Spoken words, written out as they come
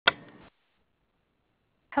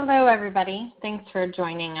Hello, everybody. Thanks for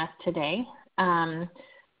joining us today.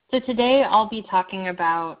 So today I'll be talking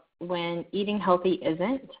about when eating healthy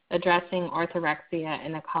isn't, addressing orthorexia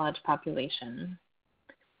in the college population.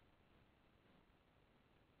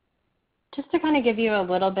 Just to kind of give you a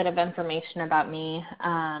little bit of information about me,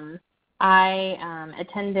 I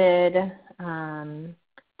attended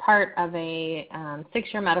part of a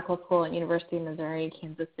 6-year medical school at University of Missouri,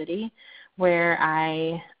 Kansas City, where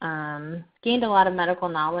I gained a lot of medical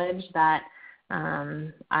knowledge that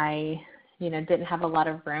I didn't have a lot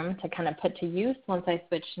of room to kind of put to use once I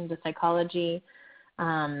switched into psychology.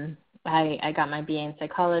 I got my BA in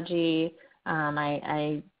psychology.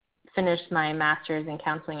 I finished my master's in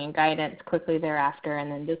counseling and guidance quickly thereafter, and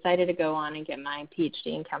then decided to go on and get my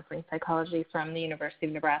PhD in counseling psychology from the University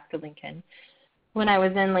of Nebraska-Lincoln. When I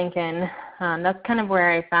was in Lincoln, that's kind of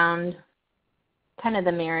where I found kind of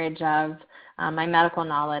the marriage of my medical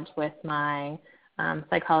knowledge with my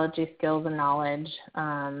psychology skills and knowledge,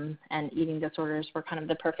 and eating disorders were kind of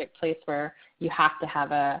the perfect place where you have to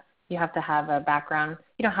have a background.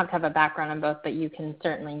 You don't have to have a background in both, but you can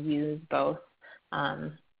certainly use both,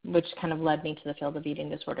 which kind of led me to the field of eating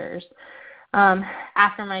disorders.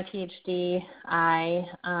 After my PhD, I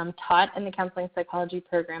taught in the counseling psychology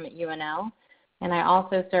program at UNL, and I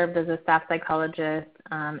also served as a staff psychologist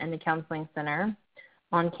in the counseling center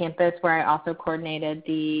on campus, where I also coordinated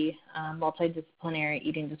the multidisciplinary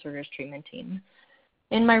eating disorders treatment team.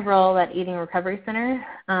 In my role at Eating Recovery Center,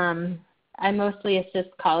 I mostly assist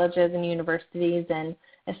colleges and universities in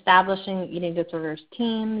establishing eating disorders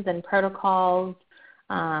teams and protocols,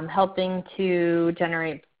 helping to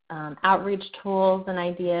generate outreach tools and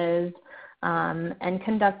ideas, and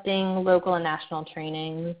conducting local and national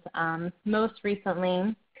trainings. Most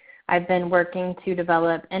recently, I've been working to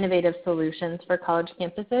develop innovative solutions for college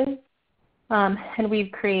campuses, and we've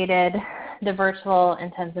created the virtual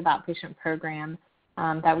intensive outpatient program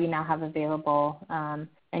that we now have available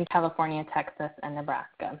in California, Texas, and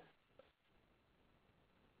Nebraska.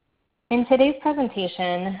 In today's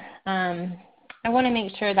presentation, I want to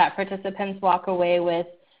make sure that participants walk away with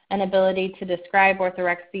an ability to describe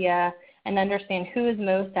orthorexia and understand who is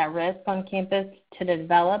most at risk on campus to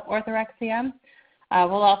develop orthorexia.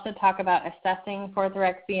 We'll also talk about assessing for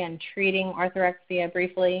orthorexia and treating orthorexia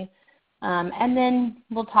briefly. And then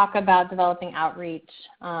we'll talk about developing outreach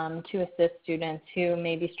to assist students who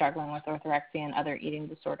may be struggling with orthorexia and other eating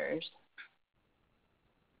disorders.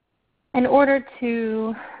 In order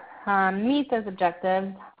to meet those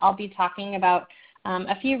objectives, I'll be talking about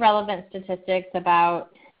a few relevant statistics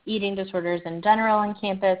about eating disorders in general on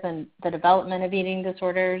campus and the development of eating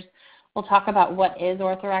disorders. We'll talk about what is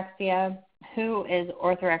orthorexia, who is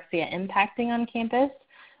orthorexia impacting on campus,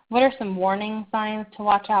 what are some warning signs to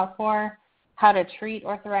watch out for, how to treat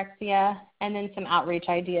orthorexia, and then some outreach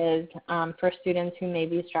ideas for students who may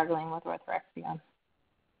be struggling with orthorexia.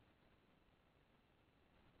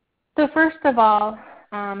 So first of all,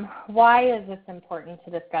 why is this important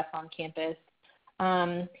to discuss on campus?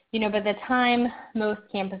 By the time most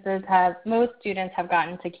students have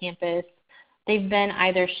gotten to campus, they've been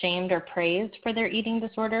either shamed or praised for their eating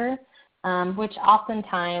disorder, which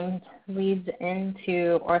oftentimes leads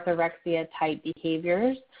into orthorexia-type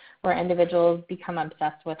behaviors where individuals become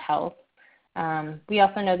obsessed with health. We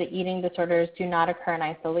also know that eating disorders do not occur in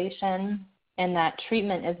isolation and that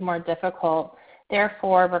treatment is more difficult,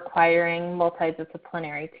 therefore requiring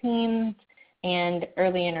multidisciplinary teams and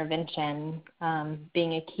early intervention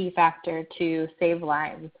being a key factor to save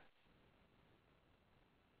lives.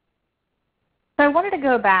 So I wanted to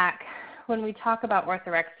go back when we talk about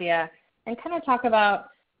orthorexia and kind of talk about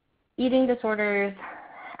eating disorders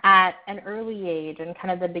at an early age and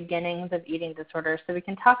kind of the beginnings of eating disorders, so we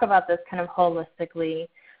can talk about this kind of holistically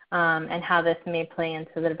and how this may play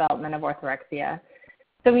into the development of orthorexia.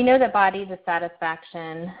 So we know that body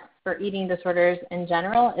dissatisfaction for eating disorders in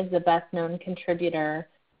general is the best known contributor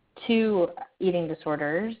to eating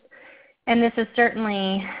disorders, and this is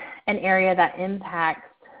certainly an area that impacts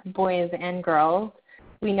boys and girls.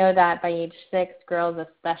 We know that by age 6, girls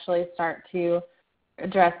especially start to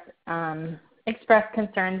express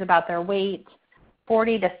concerns about their weight.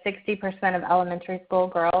 40 to 60% of elementary school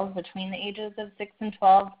girls between the ages of 6 and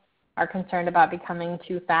 12 are concerned about becoming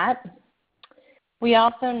too fat. We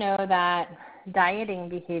also know that dieting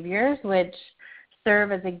behaviors, which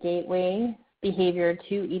serve as a gateway behavior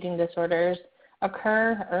to eating disorders,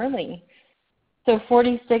 occur early. So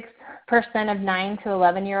 46% of 9 to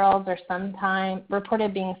 11-year-olds are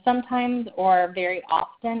reported being sometimes or very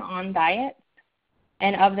often on diets.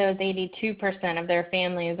 And of those, 82% of their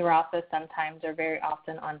families were also sometimes or very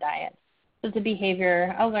often on diets. It's a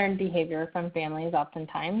learned behavior from families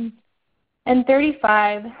oftentimes. And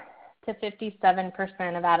 35 to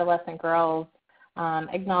 57% of adolescent girls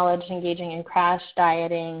acknowledge engaging in crash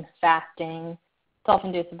dieting, fasting,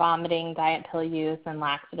 self-induced vomiting, diet pill use, and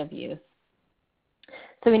laxative use.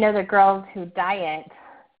 So we know that girls who diet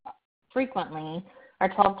frequently are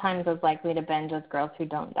 12 times as likely to binge as girls who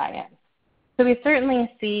don't diet. So we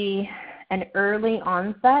certainly see an early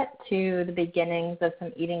onset to the beginnings of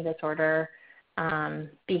some eating disorder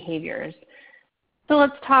behaviors. So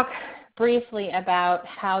let's talk briefly about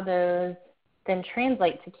how those then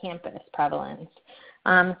translate to campus prevalence.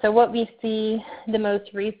 So what we see, the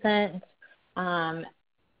most recent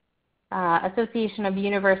Association of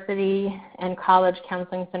University and College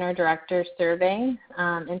Counseling Center Directors survey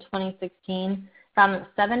in 2016 found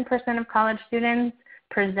that 7% of college students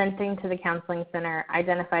presenting to the counseling center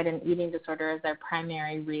identified an eating disorder as their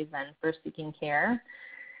primary reason for seeking care.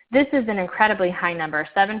 This is an incredibly high number.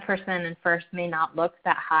 7% at first may not look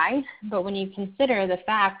that high, but when you consider the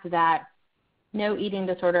fact that no eating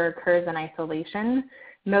disorder occurs in isolation,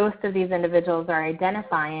 most of these individuals are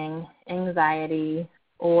identifying anxiety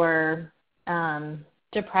or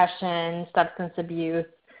depression, substance abuse,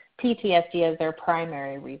 PTSD as their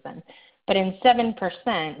primary reason. But in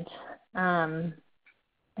 7%,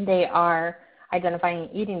 they are identifying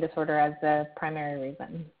eating disorder as the primary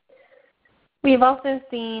reason. We've also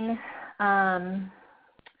seen a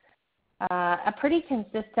pretty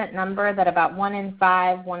consistent number that about 1 in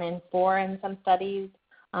 5, 1 in 4 in some studies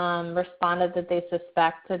responded that they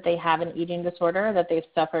suspect that they have an eating disorder, that they've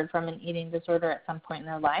suffered from an eating disorder at some point in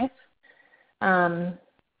their life.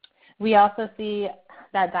 We also see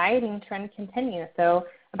that dieting trend continue. So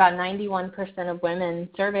about 91% of women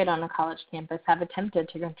surveyed on a college campus have attempted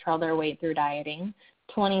to control their weight through dieting.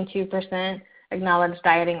 22% acknowledge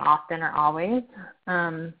dieting often or always.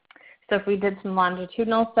 So if we did some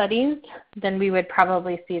longitudinal studies, then we would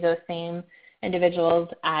probably see those same individuals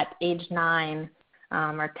at age 9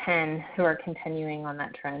 or 10 who are continuing on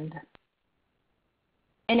that trend.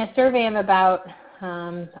 In a survey of about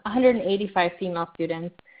 185 female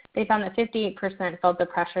students, they found that 58% felt the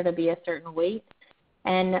pressure to be a certain weight.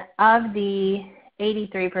 And of the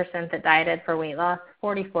 83% that dieted for weight loss,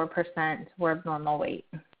 44% were of normal weight.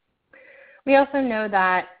 We also know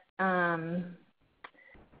that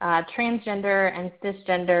transgender and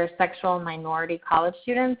cisgender sexual minority college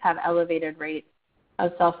students have elevated rates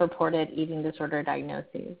of self-reported eating disorder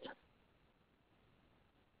diagnoses.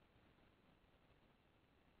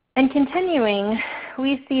 And continuing,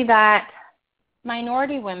 we see that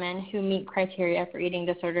minority women who meet criteria for eating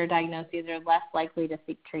disorder diagnoses are less likely to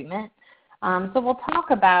seek treatment. So we'll talk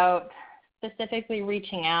about specifically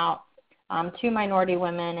reaching out to minority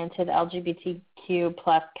women and to the LGBTQ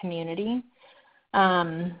plus community.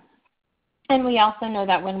 And we also know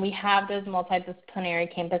that when we have those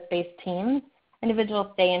multidisciplinary campus-based teams, individuals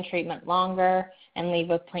stay in treatment longer and leave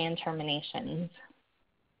with planned terminations.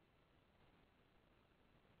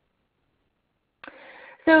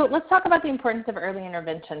 So let's talk about the importance of early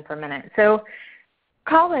intervention for a minute. So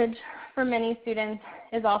college, for many students,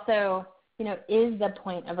 is also, is the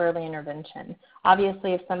point of early intervention.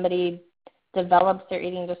 Obviously, if somebody develops their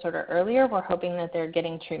eating disorder earlier, we're hoping that they're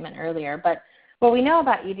getting treatment earlier. But what we know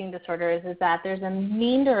about eating disorders is that there's a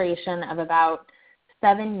mean duration of about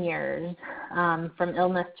 7 years from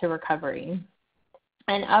illness to recovery.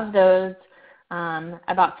 And of those,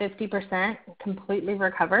 about 50% completely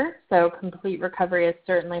recover, so complete recovery is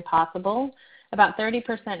certainly possible. About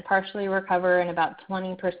 30% partially recover, and about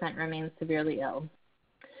 20% remain severely ill.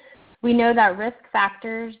 We know that risk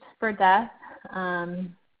factors for death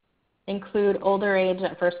include older age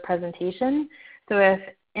at first presentation. So if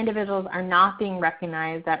individuals are not being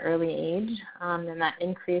recognized at early age, then that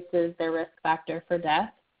increases their risk factor for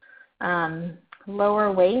death.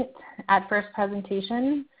 Lower weight at first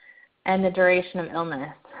presentation, and the duration of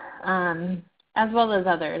illness, as well as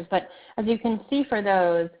others. But as you can see for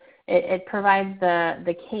those, it provides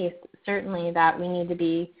the case, certainly, that we need to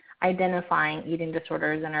be identifying eating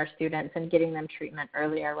disorders in our students and getting them treatment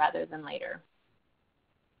earlier rather than later.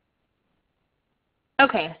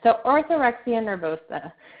 Okay, so orthorexia nervosa.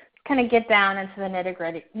 Let's kind of get down into the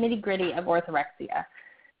nitty-gritty of orthorexia.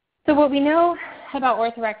 So what we know about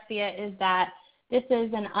orthorexia is that this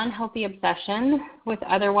is an unhealthy obsession with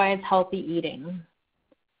otherwise healthy eating.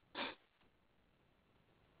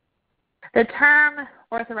 The term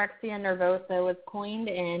orthorexia nervosa was coined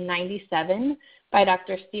in 1997 by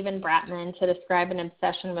Dr. Stephen Bratman to describe an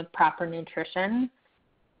obsession with proper nutrition.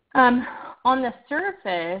 On the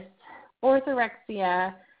surface,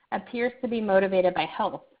 orthorexia appears to be motivated by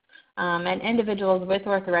health. And individuals with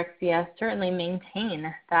orthorexia certainly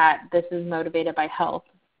maintain that this is motivated by health.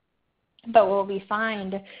 But what we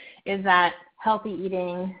find is that healthy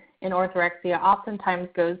eating in orthorexia oftentimes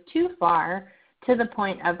goes too far to the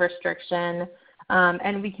point of restriction,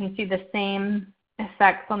 and we can see the same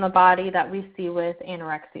effects on the body that we see with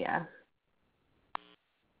anorexia.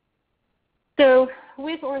 So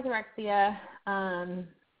with orthorexia, the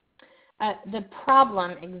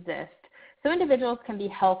problem exists. So individuals can be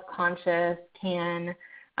health conscious, can,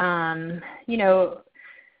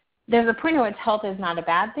 there's a point at which health is not a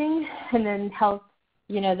bad thing, and then health,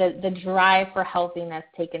 the drive for healthiness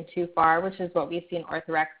taken too far, which is what we see in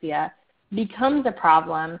orthorexia, becomes a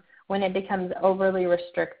problem when it becomes overly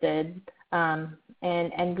restricted,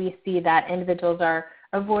 and we see that individuals are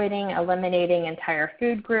avoiding, eliminating entire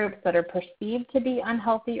food groups that are perceived to be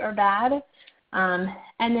unhealthy or bad. And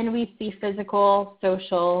then we see physical,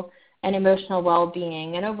 social, and emotional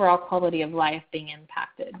well-being and overall quality of life being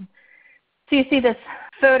impacted. So you see this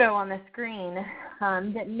photo on the screen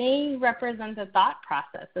that may represent the thought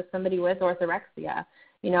process of somebody with orthorexia,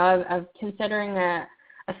 of considering a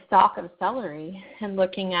stalk of celery and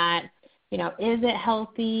looking at, is it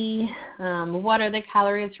healthy? What are the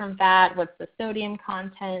calories from fat? What's the sodium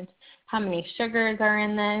content? How many sugars are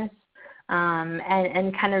in this?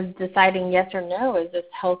 And kind of deciding yes or no, is this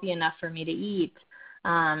healthy enough for me to eat?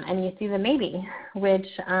 And you see the maybe, which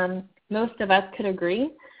most of us could agree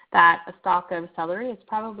that a stalk of celery is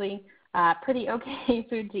probably pretty okay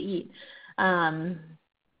food to eat,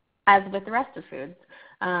 as with the rest of foods.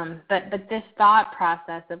 But this thought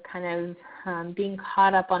process of kind of being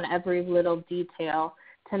caught up on every little detail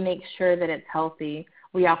to make sure that it's healthy,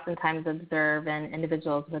 we oftentimes observe in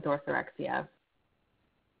individuals with orthorexia.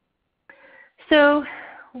 So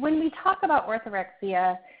when we talk about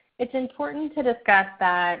orthorexia, it's important to discuss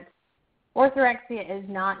that orthorexia is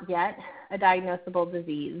not yet a diagnosable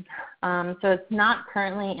disease. So it's not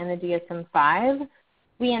currently in the DSM-5.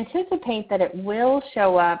 We anticipate that it will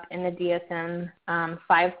show up in the DSM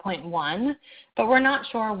 5.1, but we're not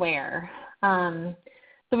sure where. So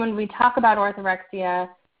when we talk about orthorexia,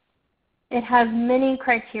 it has many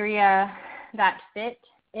criteria that fit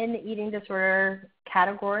in the eating disorder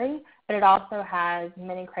category, but it also has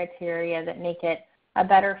many criteria that make it a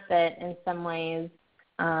better fit in some ways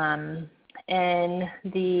in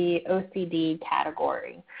the OCD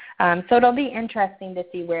category. So it'll be interesting to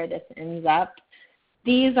see where this ends up.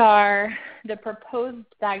 These are the proposed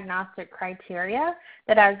diagnostic criteria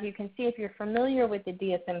that, as you can see, if you're familiar with the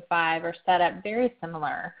DSM-5, are set up very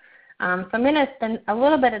similar. So I'm going to spend a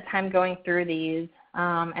little bit of time going through these,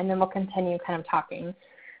 and then we'll continue kind of talking.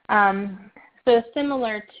 So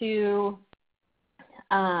similar to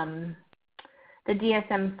the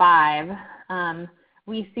DSM-5,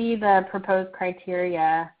 we see the proposed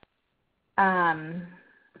criteria kind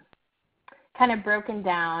of broken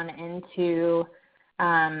down into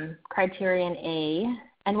criterion A.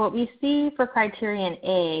 And what we see for criterion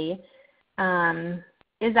A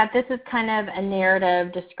is that this is kind of a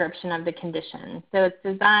narrative description of the condition. So it's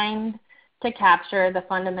designed to capture the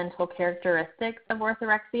fundamental characteristics of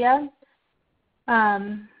orthorexia.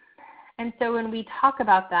 And so when we talk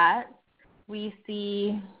about that, we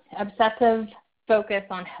see obsessive focus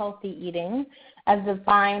on healthy eating as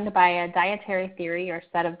defined by a dietary theory or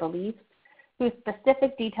set of beliefs whose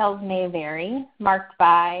specific details may vary, marked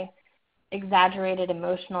by exaggerated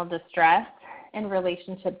emotional distress in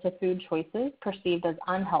relationship to food choices perceived as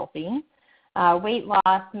unhealthy. Weight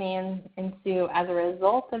loss may ensue as a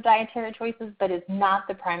result of dietary choices, but is not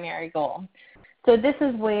the primary goal. So this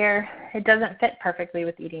is where it doesn't fit perfectly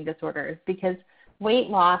with eating disorders, because weight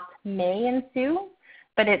loss may ensue,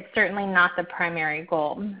 but it's certainly not the primary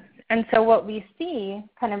goal. And so what we see,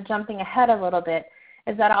 kind of jumping ahead a little bit,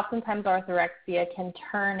 is that oftentimes orthorexia can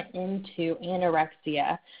turn into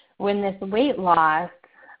anorexia when this weight loss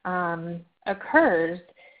occurs.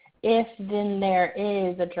 If then there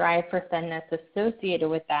is a drive for thinness associated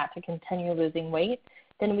with that to continue losing weight,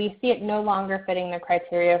 then we see it no longer fitting the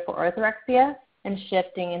criteria for orthorexia and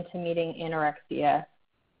shifting into meeting anorexia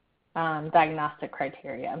diagnostic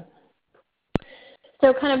criteria.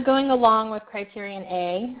 So kind of going along with criterion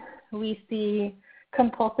A, we see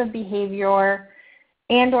compulsive behavior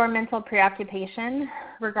and or mental preoccupation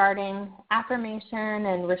regarding affirmation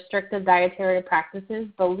and restrictive dietary practices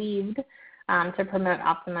believed to promote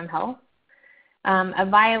optimum health. A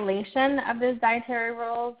violation of those dietary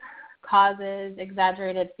rules causes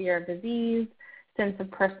exaggerated fear of disease, sense of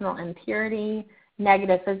personal impurity,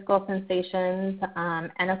 negative physical sensations,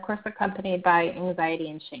 and of course accompanied by anxiety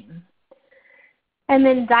and shame. And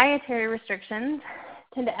then dietary restrictions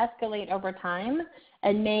tend to escalate over time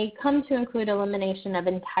and may come to include elimination of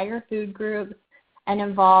entire food groups and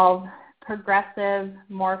involve progressive,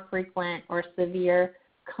 more frequent, or severe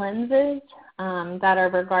cleanses that are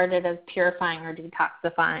regarded as purifying or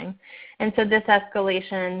detoxifying. And so this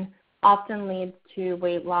escalation often leads to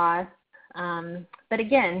weight loss. But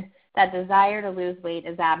again, that desire to lose weight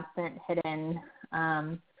is absent, hidden,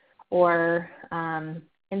 or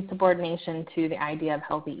in subordination to the idea of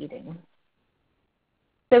healthy eating.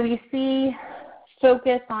 So we see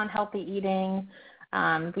focus on healthy eating.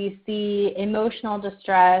 We see emotional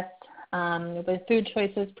distress with food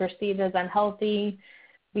choices perceived as unhealthy.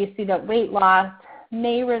 We see that weight loss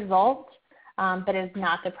may result, but is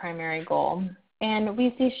not the primary goal. And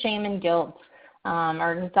we see shame and guilt,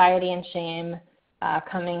 or anxiety and shame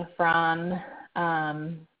coming from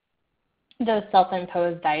those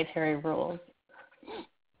self-imposed dietary rules.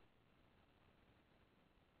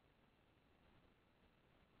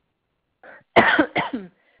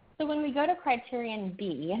 So when we go to criterion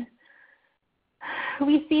B,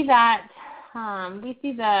 we see that we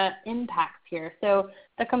see the impacts here. So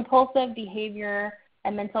the compulsive behavior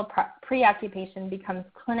and mental preoccupation becomes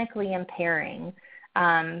clinically impairing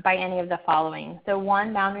by any of the following. So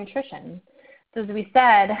one, malnutrition. So as we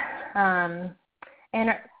said,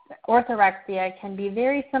 orthorexia can be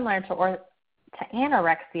very similar to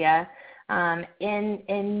anorexia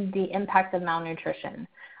in the impact of malnutrition.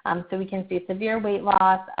 So we can see severe weight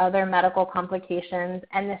loss, other medical complications,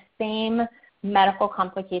 and the same medical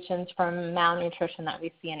complications from malnutrition that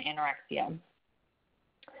we see in anorexia.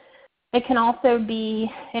 It can also be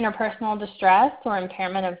interpersonal distress or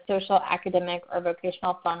impairment of social, academic, or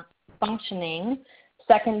vocational functioning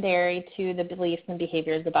secondary to the beliefs and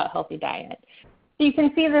behaviors about healthy diet. So you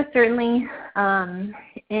can see this certainly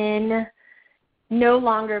in no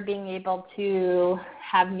longer being able to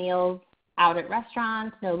have meals out at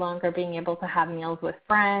restaurants, no longer being able to have meals with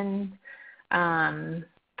friends,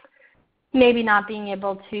 maybe not being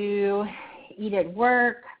able to eat at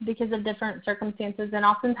work because of different circumstances. And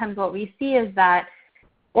oftentimes what we see is that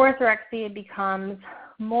orthorexia becomes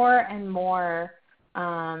more and more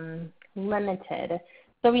limited.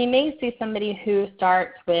 So we may see somebody who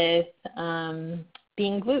starts with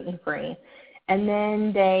being gluten-free, and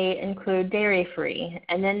then they include dairy-free,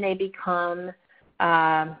 and then they become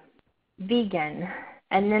vegan,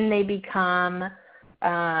 and then they become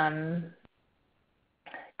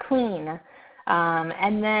clean,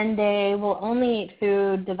 and then they will only eat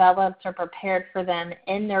food developed or prepared for them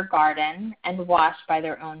in their garden and washed by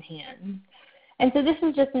their own hands. And so this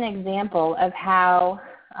is just an example of how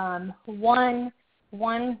one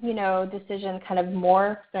decision kind of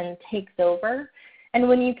morphs and takes over. And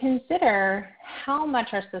when you consider how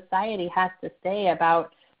much our society has to say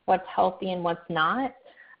about what's healthy and what's not,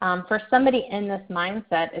 for somebody in this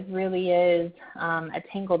mindset, it really is a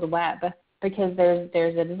tangled web, because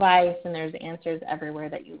there's advice and there's answers everywhere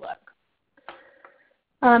that you look.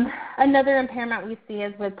 Another impairment we see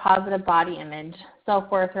is with positive body image,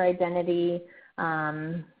 self-worth or identity,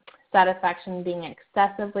 satisfaction being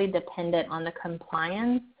excessively dependent on the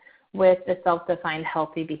compliance with the self-defined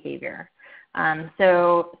healthy behavior.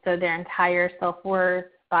 So their entire self-worth,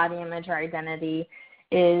 body image, or identity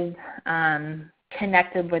is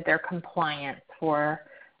connected with their compliance for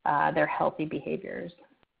their healthy behaviors.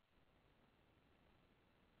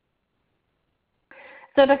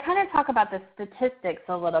 So to kind of talk about the statistics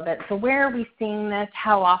a little bit, so where are we seeing this?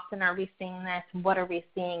 How often are we seeing this? What are we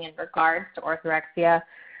seeing in regards to orthorexia?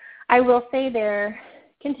 I will say there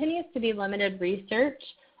continues to be limited research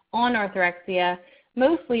on orthorexia,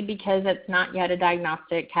 mostly because it's not yet a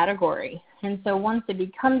diagnostic category. And so once it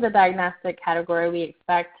becomes a diagnostic category, we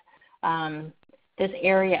expect this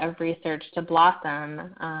area of research to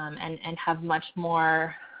blossom and have much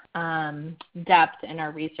more depth in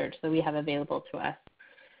our research that we have available to us.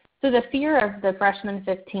 So the fear of the freshman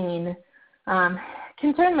 15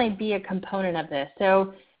 can certainly be a component of this.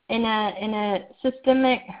 So in a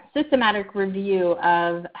systematic review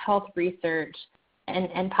of health research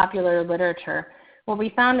and popular literature, what we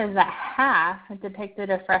found is that half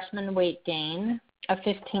depicted a freshman weight gain of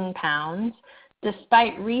 15 pounds,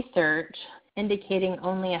 despite research indicating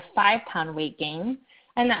only a 5-pound weight gain,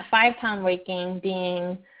 and that 5-pound weight gain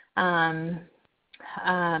being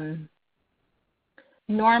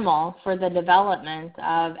normal for the development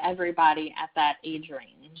of everybody at that age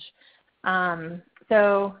range.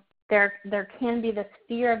 So there can be this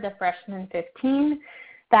fear of the freshman 15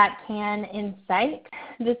 that can incite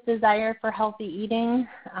this desire for healthy eating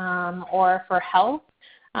or for health.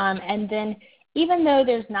 And then even though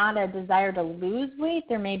there's not a desire to lose weight,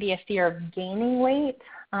 there may be a fear of gaining weight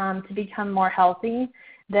to become more healthy,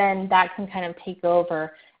 then that can kind of take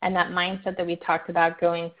over. And that mindset that we talked about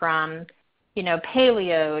going from,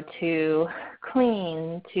 paleo to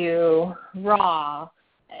clean to raw,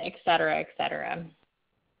 et cetera, et cetera.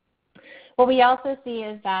 What we also see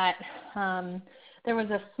is that there was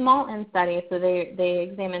a small-N study, so they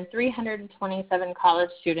examined 327 college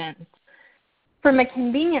students from a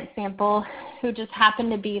convenient sample who just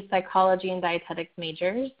happened to be psychology and dietetics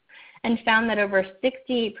majors, and found that over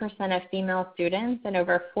 68% of female students and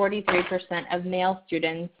over 43% of male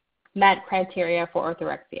students met criteria for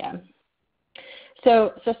orthorexia.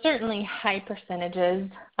 So certainly high percentages.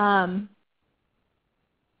 The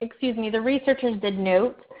researchers did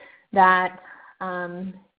note that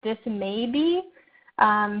this may be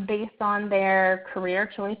based on their career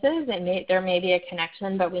choices. There may be a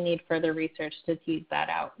connection, but we need further research to tease that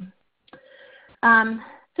out.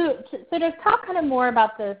 So to talk kind of more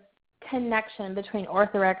about this connection between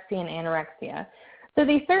orthorexia and anorexia. So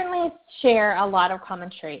they certainly share a lot of common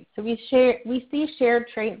traits. So we see shared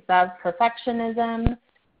traits of perfectionism,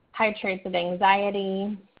 high traits of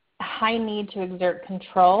anxiety, a high need to exert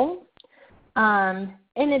control,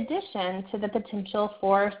 in addition to the potential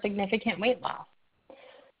for significant weight loss.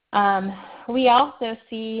 We also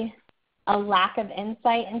see a lack of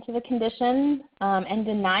insight into the condition and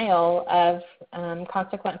denial of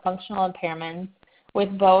consequent functional impairments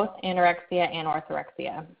with both anorexia and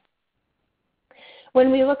orthorexia. When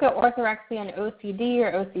we look at orthorexia and OCD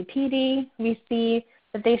or OCPD, we see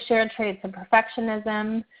that they share traits of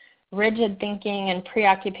perfectionism, rigid thinking, and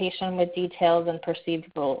preoccupation with details and perceived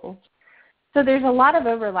goals. So there's a lot of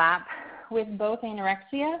overlap with both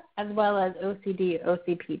anorexia as well as OCD,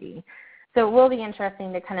 OCPD. So it will be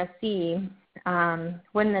interesting to kind of see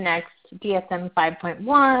when the next DSM 5.1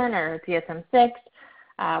 or DSM 6,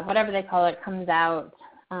 whatever they call it, comes out,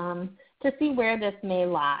 to see where this may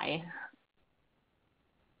lie.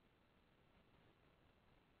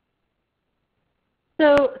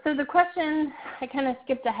 So the question, I kind of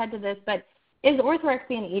skipped ahead to this, but is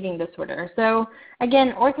orthorexia an eating disorder? So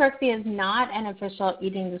again, orthorexia is not an official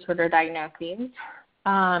eating disorder diagnosis.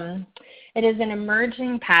 It is an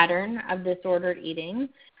emerging pattern of disordered eating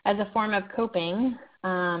as a form of coping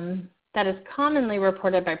that is commonly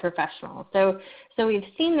reported by professionals. So we've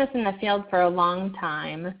seen this in the field for a long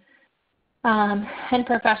time, and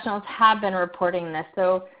professionals have been reporting this.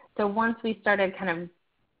 So once we started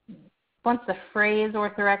once the phrase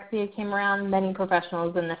orthorexia came around, many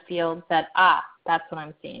professionals in the field said, that's what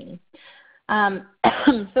I'm seeing.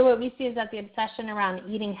 So what we see is that the obsession around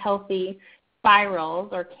eating healthy spirals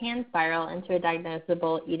or can spiral into a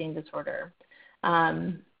diagnosable eating disorder.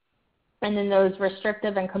 And then those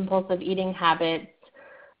restrictive and compulsive eating habits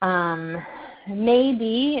may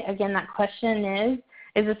be, again, that question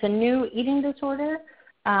is this a new eating disorder,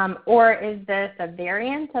 or is this a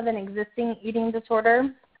variant of an existing eating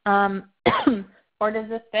disorder? Or does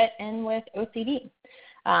this fit in with OCD?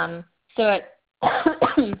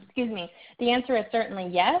 Excuse me, the answer is certainly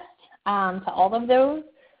yes to all of those.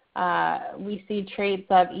 We see traits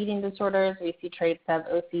of eating disorders, we see traits of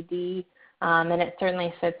OCD, and it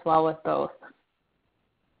certainly fits well with both.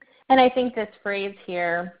 And I think this phrase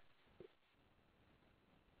here,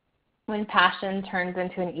 when passion turns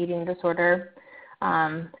into an eating disorder,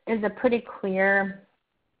 is a pretty clear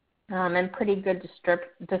and pretty good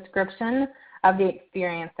description of the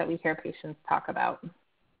experience that we hear patients talk about.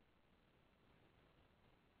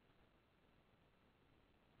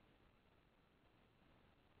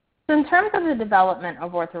 So in terms of the development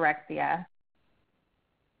of orthorexia,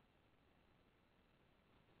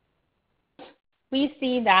 we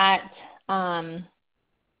see that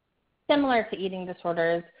similar to eating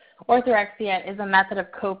disorders, orthorexia is a method of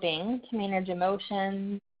coping to manage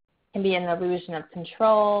emotions. It can be an illusion of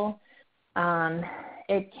control.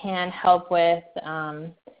 It can help with,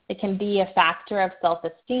 it can be a factor of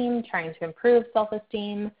self-esteem, trying to improve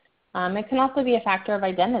self-esteem. It can also be a factor of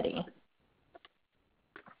identity.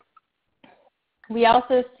 We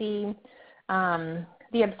also see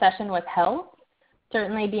the obsession with health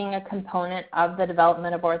certainly being a component of the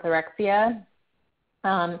development of orthorexia.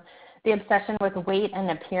 The obsession with weight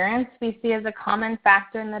and appearance we see as a common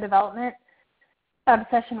factor in the development.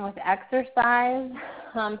 Obsession with exercise.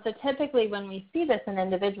 So typically when we see this in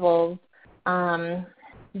individuals,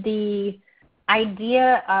 the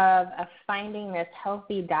idea of finding this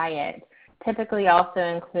healthy diet typically also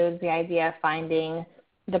includes the idea of finding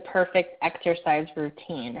the perfect exercise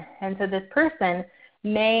routine. And so this person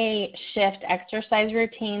may shift exercise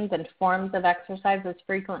routines and forms of exercise as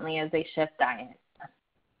frequently as they shift diet.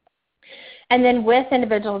 And then with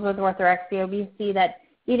individuals with orthorexia, we see that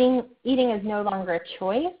eating is no longer a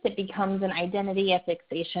choice. It becomes an identity, a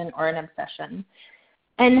fixation, or an obsession.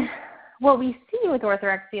 And what we see with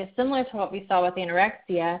orthorexia, similar to what we saw with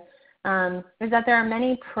anorexia, is that there are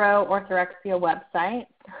many pro-orthorexia websites.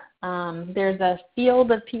 There's a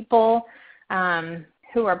field of people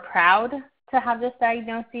who are proud to have this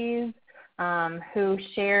diagnosis, who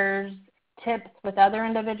shares tips with other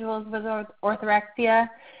individuals with orthorexia.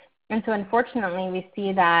 And so unfortunately, we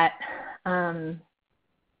see that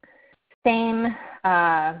same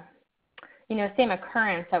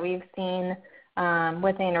occurrence that we've seen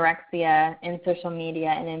with anorexia in social media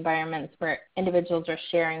and environments where individuals are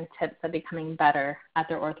sharing tips of becoming better at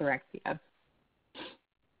their orthorexia.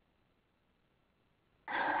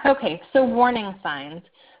 Okay, so warning signs.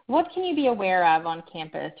 What can you be aware of on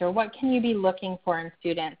campus, or what can you be looking for in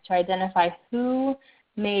students to identify who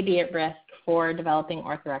may be at risk for developing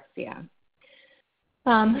orthorexia?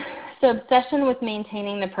 So obsession with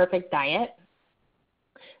maintaining the perfect diet.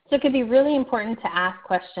 So it could be really important to ask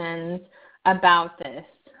questions about this,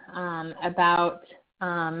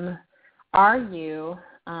 are you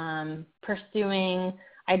pursuing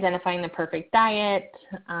identifying the perfect diet?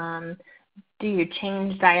 Do you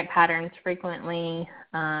change diet patterns frequently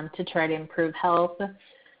to try to improve health?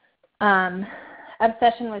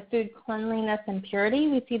 Obsession with food cleanliness and purity,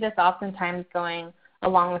 we see this oftentimes going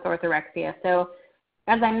along with orthorexia. So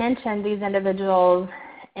as I mentioned, these individuals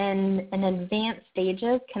in advanced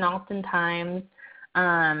stages can oftentimes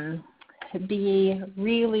be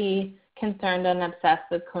really concerned and obsessed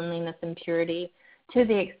with cleanliness and purity to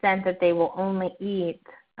the extent that they will only eat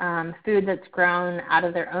food that's grown out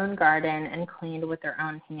of their own garden and cleaned with their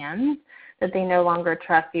own hands, that they no longer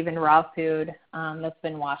trust even raw food that's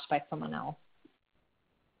been washed by someone else.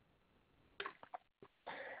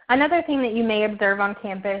 Another thing that you may observe on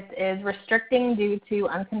campus is restricting due to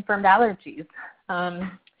unconfirmed allergies.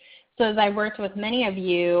 So as I worked with many of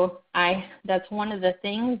you, that's one of the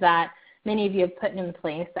things that many of you have put in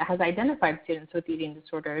place that has identified students with eating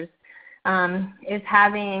disorders, is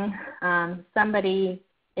having somebody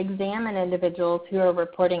examine individuals who are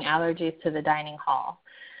reporting allergies to the dining hall.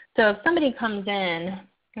 So if somebody comes in,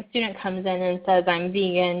 a student comes in and says, I'm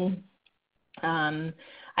vegan, I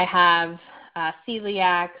have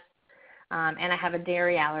celiac, and I have a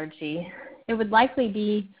dairy allergy, it would likely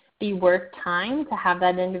be worth time to have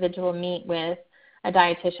that individual meet with a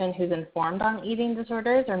dietitian who's informed on eating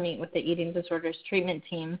disorders or meet with the eating disorders treatment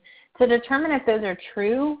team to determine if those are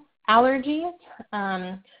true allergies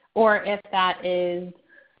or if that is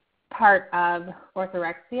part of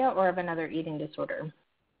orthorexia or of another eating disorder.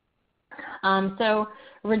 So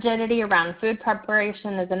rigidity around food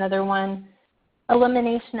preparation is another one.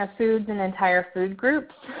 Elimination of foods and entire food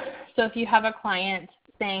groups. So if you have a client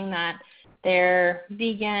saying that they're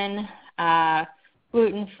vegan,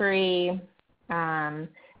 gluten-free,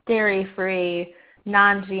 dairy-free,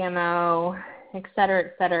 non-GMO, et cetera,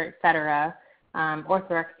 et cetera, et cetera,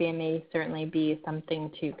 orthorexia may certainly be something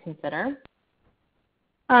to consider.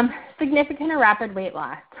 Significant or rapid weight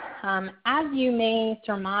loss. As you may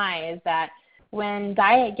surmise that when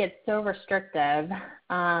diet gets so restrictive,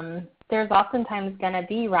 there's oftentimes going to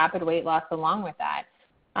be rapid weight loss along with that.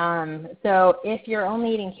 So if you're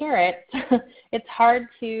only eating carrots, it's hard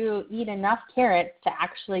to eat enough carrots to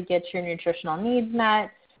actually get your nutritional needs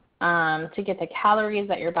met, to get the calories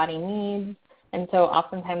that your body needs. And so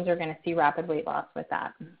oftentimes we're going to see rapid weight loss with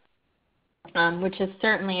that, which is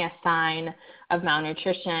certainly a sign of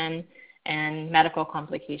malnutrition and medical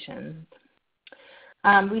complications.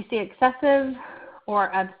 We see excessive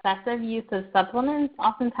or obsessive use of supplements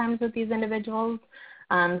oftentimes with these individuals.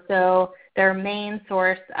 So their main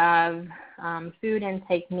source of food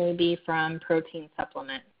intake may be from protein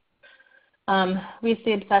supplements. We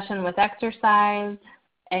see obsession with exercise,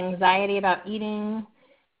 anxiety about eating,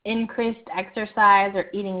 increased exercise or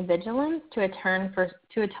eating vigilance to atone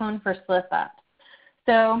for slip-ups.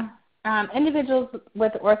 So individuals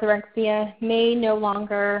with orthorexia may no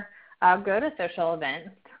longer go to social events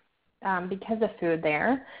because of food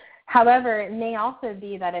there. However, it may also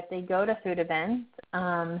be that if they go to food events,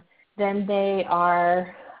 then they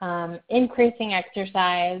are increasing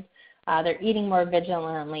exercise, they're eating more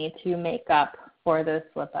vigilantly to make up for those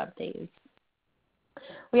slip-up days.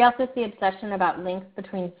 We also see obsession about links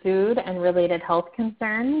between food and related health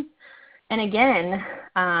concerns. And again,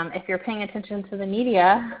 if you're paying attention to the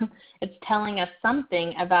media, it's telling us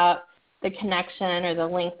something about the connection or the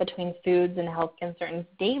link between foods and health concerns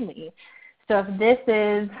daily. So if this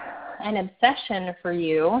is an obsession for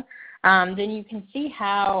you, then you can see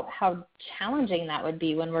how challenging that would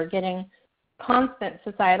be when we're getting constant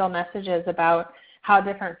societal messages about how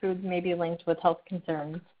different foods may be linked with health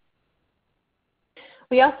concerns.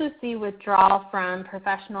 We also see withdrawal from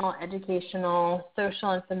professional, educational,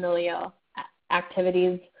 social, and familial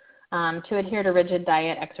activities to adhere to rigid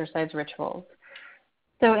diet exercise rituals.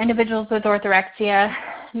 So individuals with orthorexia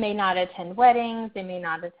may not attend weddings, they may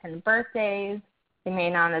not attend birthdays, they may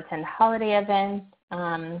not attend holiday events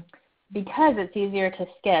because it's easier to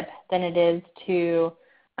skip than it is to,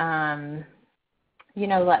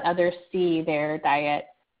 let others see their diet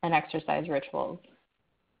and exercise rituals.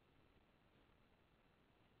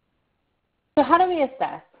 So how do we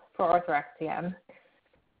assess for orthorexia?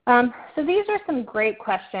 So these are some great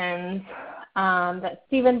questions that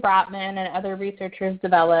Stephen Brotman and other researchers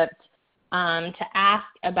developed to ask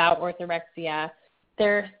about orthorexia.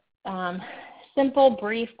 They're simple,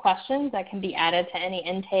 brief questions that can be added to any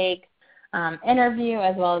intake interview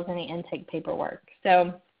as well as any intake paperwork.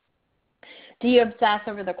 So, do you obsess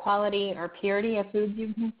over the quality or purity of foods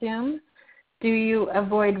you consume? Do you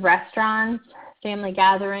avoid restaurants, family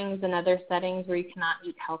gatherings, and other settings where you cannot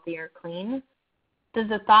eat healthy or clean? Does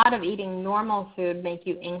the thought of eating normal food make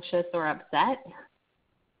you anxious or upset?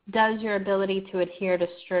 Does your ability to adhere to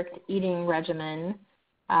strict eating regimen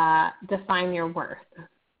define your worth?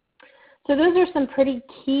 So those are some pretty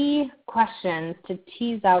key questions to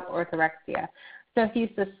tease out orthorexia. So if you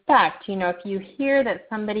suspect, if you hear that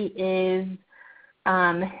somebody is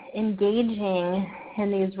engaging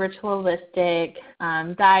in these ritualistic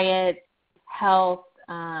diet, health,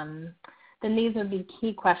 then these would be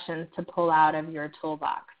key questions to pull out of your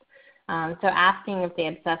toolbox. So asking if they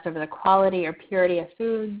obsess over the quality or purity of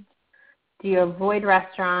foods. Do you avoid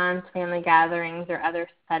restaurants, family gatherings, or other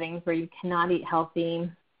settings where you cannot eat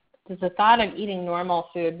healthy? Does the thought of eating normal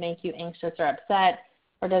food make you anxious or upset?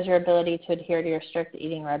 Or does your ability to adhere to your strict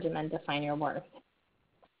eating regimen define your worth?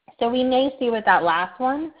 So we may see with that last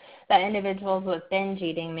one that individuals with binge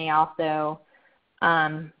eating may also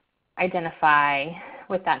identify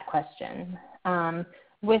with that question.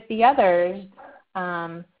 With the others,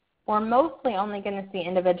 we're mostly only going to see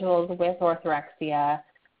individuals with orthorexia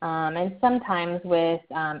and sometimes with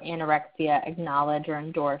anorexia acknowledge or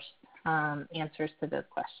endorse answers to those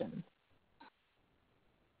questions.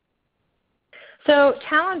 So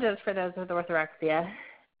challenges for those with orthorexia,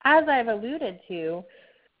 as I've alluded to,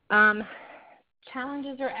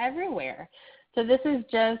 challenges are everywhere. So this is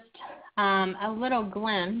just a little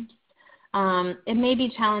glimpse. It may be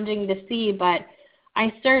challenging to see, but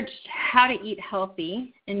I searched how to eat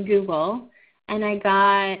healthy in Google, and I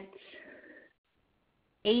got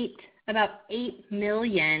about 8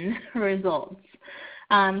 million results.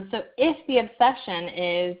 So if the obsession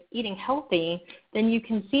is eating healthy, then you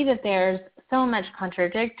can see that there's so much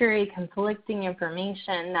contradictory, conflicting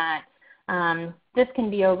information that this can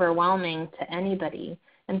be overwhelming to anybody.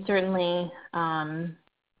 And certainly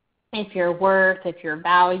if your worth, if your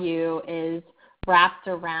value is wrapped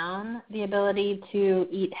around the ability to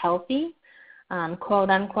eat healthy, quote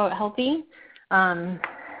unquote healthy, then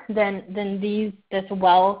this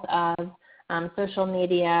wealth of social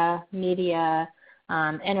media,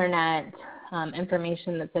 internet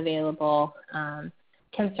information that's available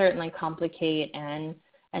can certainly complicate and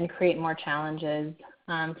create more challenges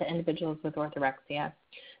to individuals with orthorexia.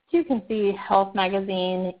 So you can see Health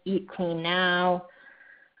Magazine, Eat Clean Now,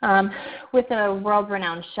 with a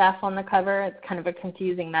world-renowned chef on the cover. It's kind of a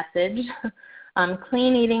confusing message.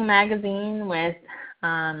 Clean Eating Magazine with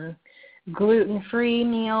gluten-free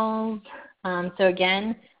meals. So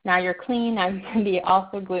again, now you're clean, now you can be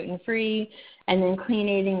also gluten-free. And then Clean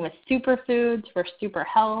Eating with superfoods for super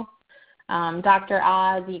health. Dr.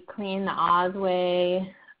 Oz, Eat Clean the Oz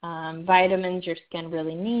Way. Vitamins your skin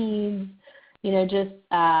really needs. Just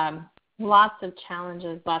lots of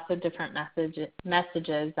challenges, lots of different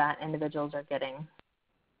messages that individuals are getting.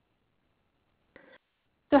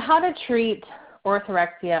 So how to treat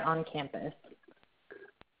orthorexia on campus.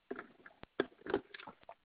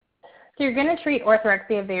 So you're going to treat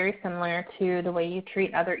orthorexia very similar to the way you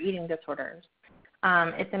treat other eating disorders.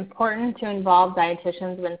 It's important to involve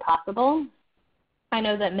dietitians when possible. I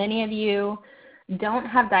know that many of you don't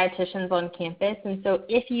have dietitians on campus, and so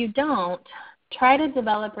if you don't, try to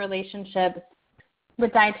develop relationships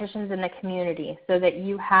with dietitians in the community so that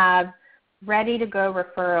you have ready-to-go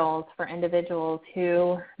referrals for individuals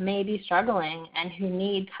who may be struggling and who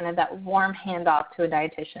need kind of that warm handoff to a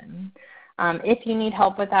dietitian. If you need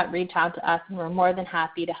help with that, reach out to us, and we're more than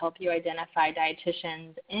happy to help you identify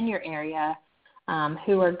dietitians in your area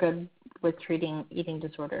who are good with treating eating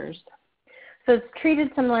disorders. So it's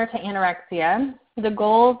treated similar to anorexia. The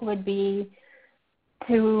goals would be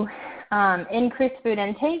to increase food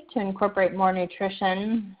intake to incorporate more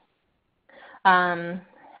nutrition,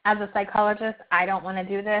 As a psychologist, I don't want to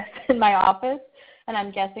do this in my office, and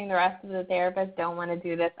I'm guessing the rest of the therapists don't want to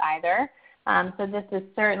do this either. So this is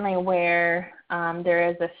certainly where there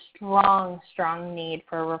is a strong need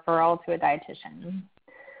for a referral to a dietitian.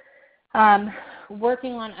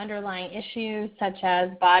 Working on underlying issues such as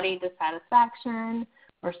body dissatisfaction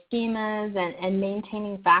or schemas and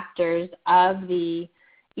maintaining factors of the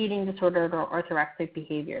eating disordered or orthorexic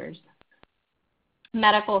behaviors.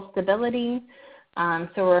 Medical stability.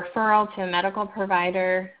 So a referral to a medical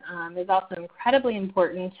provider is also incredibly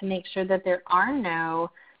important to make sure that there are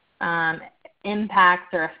no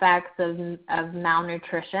impacts or effects of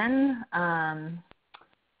malnutrition.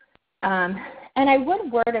 And I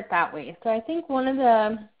would word it that way. So I think one of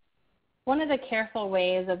the careful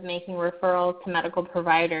ways of making referrals to medical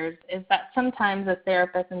providers is that sometimes as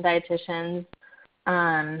therapists and dietitians,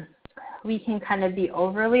 we can kind of be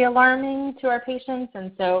overly alarming to our patients,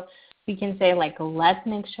 and so we can say, like, let's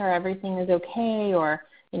make sure everything is okay, or,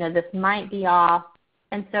 this might be off.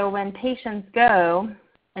 And so when patients go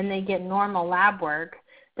and they get normal lab work,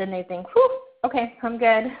 then they think, whew, okay, I'm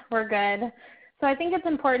good, we're good. So I think it's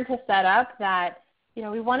important to set up that,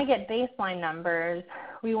 we want to get baseline numbers.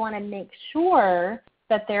 We want to make sure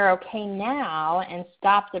that they're okay now and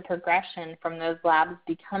stop the progression from those labs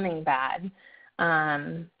becoming bad.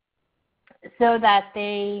 So that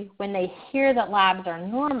when they hear that labs are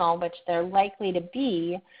normal, which they're likely to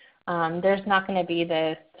be, there's not going to be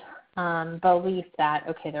this belief that,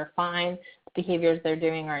 okay, they're fine, the behaviors they're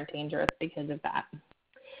doing aren't dangerous because of that.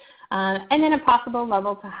 And then a possible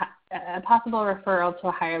referral to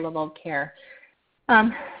a higher level of care.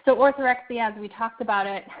 So orthorexia, as we talked about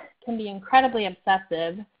it, can be incredibly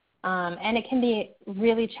obsessive, and it can be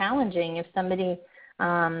really challenging if somebody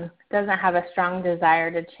doesn't have a strong desire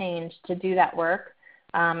to change, to do that work,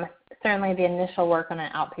 certainly the initial work on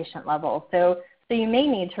an outpatient level. So you may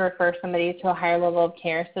need to refer somebody to a higher level of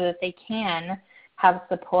care so that they can have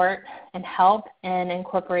support and help in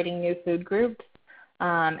incorporating new food groups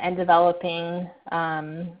and developing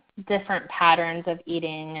different patterns of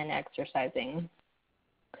eating and exercising.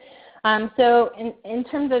 So in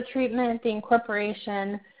terms of treatment, the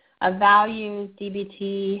incorporation of values,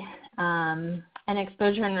 DBT, and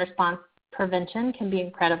exposure and response prevention can be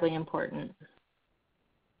incredibly important.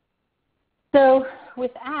 So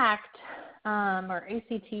with ACT, or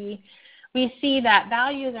ACT, we see that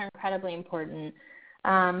values are incredibly important.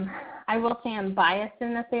 I will say I'm biased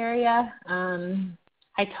in this area.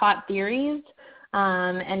 I taught theories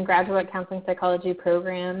and graduate counseling psychology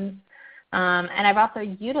programs, and I've also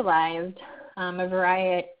utilized a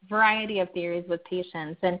variety of theories with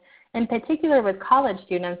patients. And in particular with college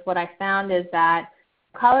students, what I found is that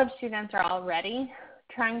college students are already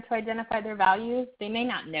trying to identify their values. They may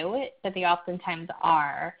not know it, but they oftentimes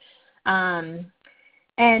are.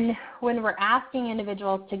 And when we're asking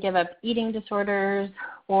individuals to give up eating disorders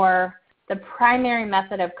or the primary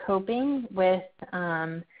method of coping with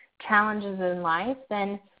challenges in life,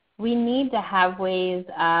 then we need to have ways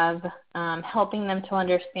of helping them to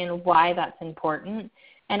understand why that's important,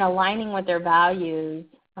 and aligning with their values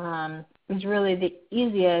is really the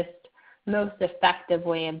easiest, most effective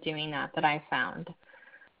way of doing that I've found.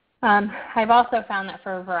 I've also found that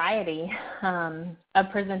for a variety of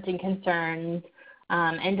presenting concerns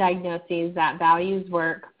and diagnoses, that values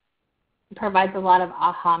work provides a lot of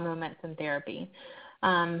aha moments in therapy.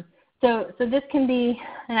 So this can be,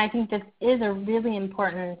 and I think this is a really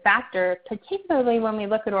important factor, particularly when we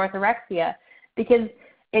look at orthorexia, because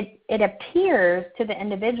it appears to the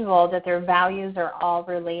individual that their values are all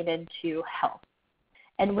related to health.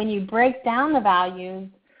 And when you break down the values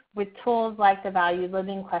with tools like the Value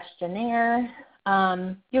Living Questionnaire,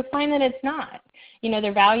 you'll find that it's not.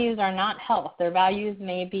 Their values are not health. Their values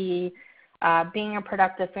may be being a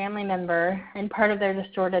productive family member, and part of their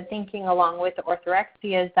distorted thinking along with the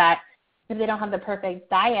orthorexia is that if they don't have the perfect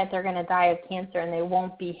diet, they're going to die of cancer and they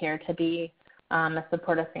won't be here to be a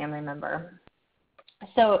supportive family member.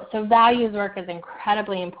 So values work is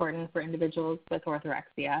incredibly important for individuals with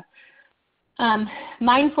orthorexia.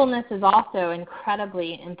 Mindfulness is also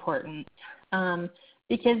incredibly important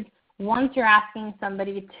because once you're asking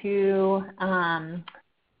somebody to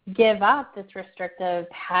give up this restrictive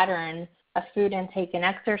pattern of food intake and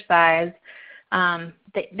exercise,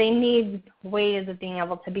 they need ways of being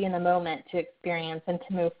able to be in the moment to experience and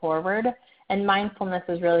to move forward. And mindfulness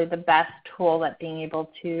is really the best tool at being able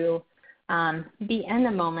to be in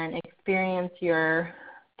the moment, experience your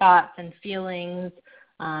thoughts and feelings,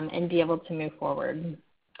 and be able to move forward.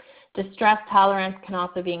 Distress tolerance can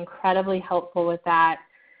also be incredibly helpful with that.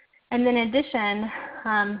 And then in addition,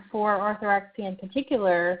 for orthorexia in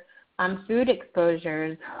particular, food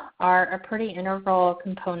exposures are a pretty integral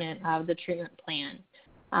component of the treatment plan.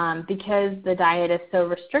 Because the diet is so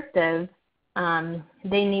restrictive,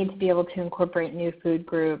 they need to be able to incorporate new food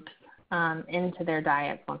groups into their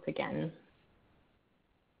diets once again.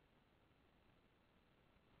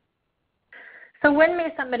 So when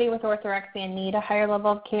may somebody with orthorexia need a higher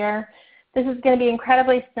level of care? This is going to be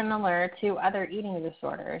incredibly similar to other eating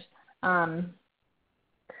disorders. So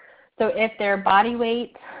if their body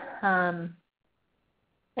weight, their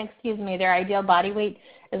ideal body weight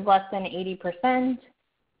is less than 80%,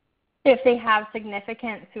 if they have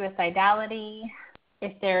significant suicidality,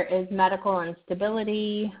 if there is medical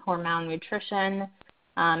instability or malnutrition,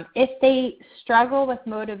 if they struggle with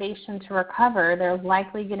motivation to recover, they're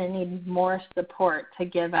likely going to need more support to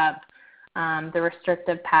give up the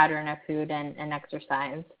restrictive pattern of food and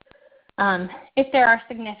exercise. If there are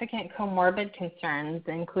significant comorbid concerns,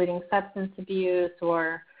 including substance abuse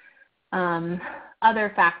or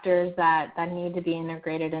other factors that need to be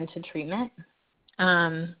integrated into treatment,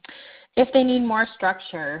 if they need more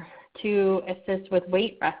structure to assist with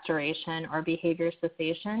weight restoration or behavior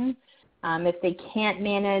cessation, if they can't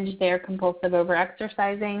manage their compulsive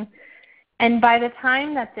overexercising. And by the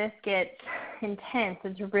time that this gets intense,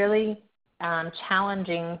 it's really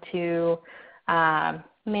challenging to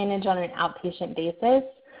manage on an outpatient basis.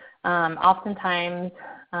 Oftentimes,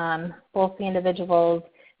 we'll see individuals,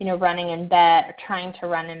 running in bed, or trying to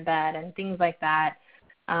run in bed, and things like that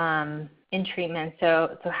in treatment.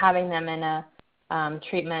 So having them in a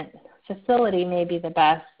treatment facility may be the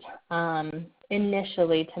best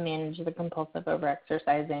initially to manage the compulsive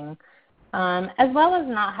overexercising, as well as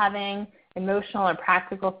not having emotional or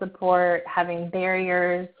practical support, having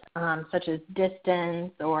barriers such as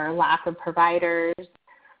distance or lack of providers,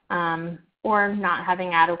 or not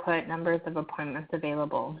having adequate numbers of appointments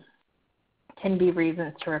available can be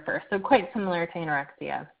reasons to refer. So quite similar to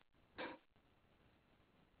anorexia.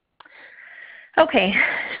 Okay,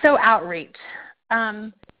 so outreach.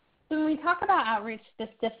 So when we talk about outreach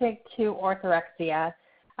specific to orthorexia,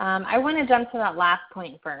 I want to jump to that last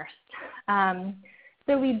point first.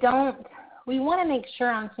 So we want to make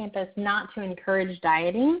sure on campus not to encourage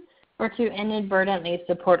dieting or to inadvertently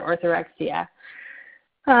support orthorexia.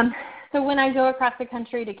 So when I go across the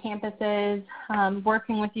country to campuses,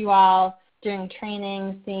 working with you all, doing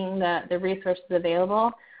training, seeing the resources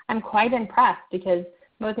available, I'm quite impressed because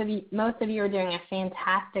most of you are doing a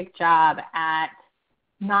fantastic job at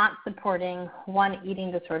not supporting one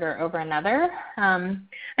eating disorder over another. And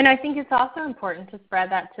I think it's also important to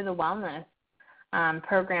spread that to the wellness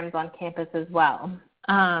programs on campus as well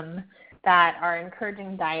that are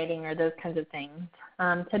encouraging dieting or those kinds of things,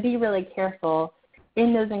 to be really careful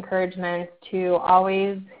in those encouragements to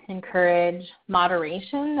always encourage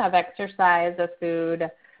moderation of exercise, of food,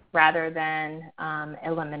 rather than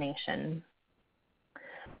elimination.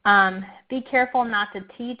 Be careful not to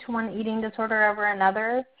teach one eating disorder over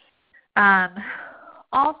another.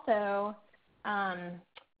 Also,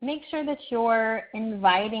 make sure that you're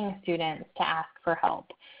inviting students to ask for help.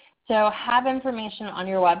 So have information on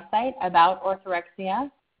your website about orthorexia.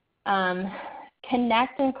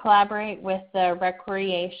 Connect and collaborate with the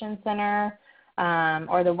recreation center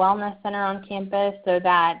or the wellness center on campus so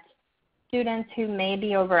that students who may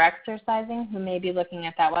be overexercising, who may be looking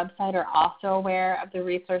at that website, are also aware of the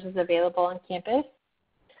resources available on campus.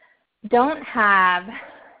 Don't have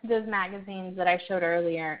those magazines that I showed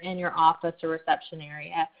earlier in your office or reception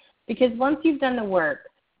area, because once you've done the work,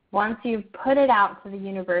 once you've put it out to the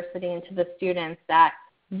university and to the students that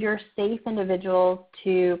you're safe individuals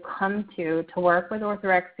to come to work with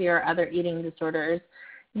orthorexia or other eating disorders,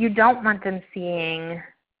 you don't want them seeing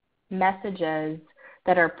messages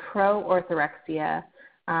that are pro-orthorexia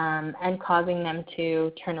and causing them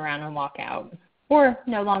to turn around and walk out or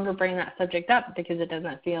no longer bring that subject up because it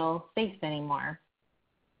doesn't feel safe anymore.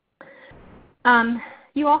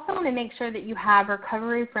 You also want to make sure that you have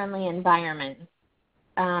recovery-friendly environments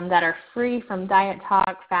that are free from diet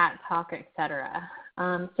talk, fat talk, etc.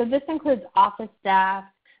 So this includes office staff.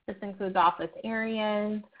 This includes office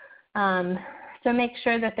areas. So make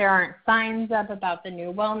sure that there aren't signs up about the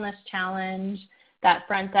new wellness challenge, that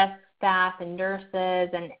front desk staff and nurses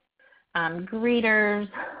and greeters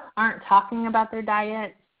aren't talking about their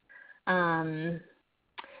diets.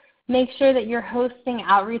 Make sure that you're hosting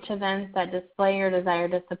outreach events that display your desire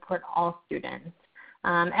to support all students.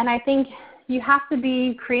 And I think you have to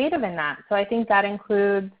be creative in that. So I think that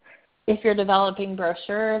includes if you're developing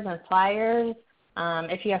brochures and flyers,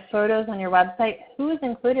 if you have photos on your website, who is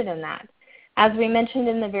included in that? As we mentioned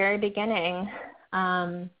in the very beginning,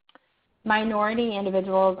 Minority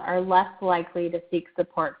individuals are less likely to seek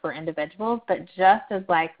support for individuals, but just as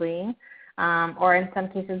likely, or in some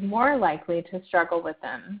cases more likely, to struggle with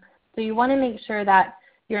them. So you want to make sure that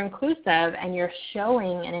you're inclusive and you're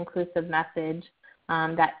showing an inclusive message,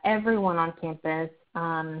 that everyone on campus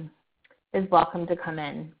is welcome to come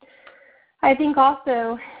in. I think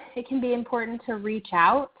also it can be important to reach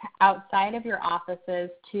out outside of your offices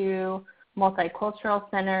to multicultural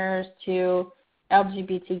centers, to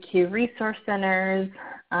LGBTQ resource centers,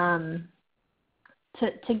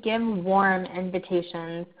 to give warm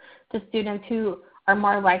invitations to students who are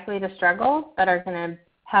more likely to struggle, but are going to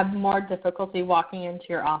have more difficulty walking into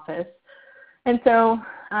your office. And so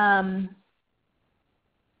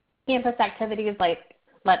campus activities like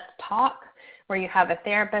Let's Talk, where you have a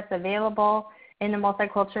therapist available in the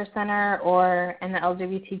Multicultural Center or in the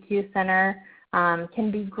LGBTQ Center,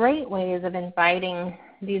 can be great ways of inviting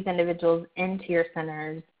these individuals into your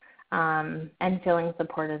centers and feeling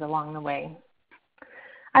supported along the way.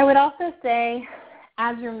 I would also say,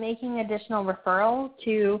 as you're making additional referrals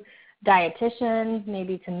to dietitians,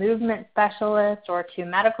 maybe to movement specialists or to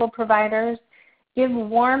medical providers, give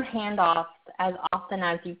warm handoffs as often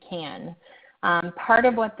as you can. Part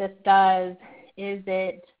of what this does is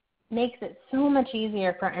it makes it so much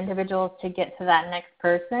easier for individuals to get to that next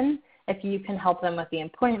person if you can help them with the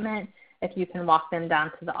appointment, if you can walk them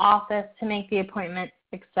down to the office to make the appointment,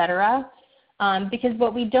 etc. Because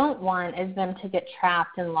what we don't want is them to get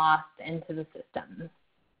trapped and lost into the system.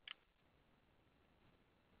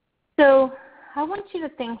 So I want you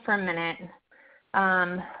to think for a minute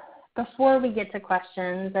before we get to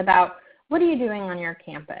questions about what are you doing on your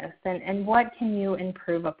campus and what can you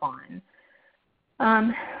improve upon.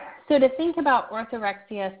 So to think about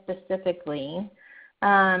orthorexia specifically,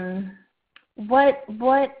 what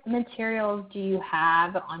materials do you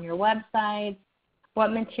have on your website?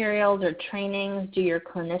 What materials or trainings do your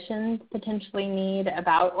clinicians potentially need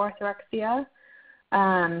about orthorexia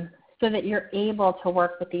so that you're able to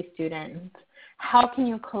work with these students? How can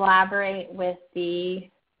you collaborate with the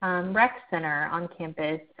rec center on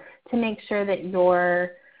campus to make sure that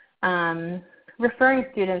you're referring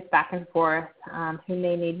students back and forth who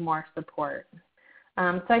may need more support?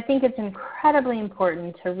 So I think it's incredibly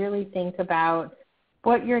important to really think about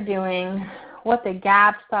what you're doing, what the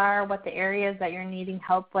gaps are, what the areas that you're needing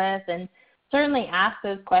help with, and certainly ask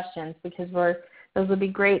those questions because those will be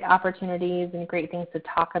great opportunities and great things to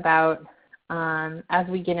talk about as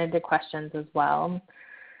we get into questions as well.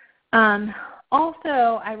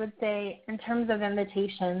 Also, I would say in terms of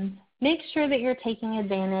invitations, make sure that you're taking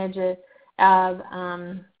advantage of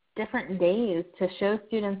different days to show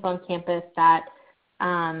students on campus that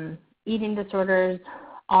eating disorders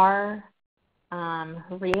are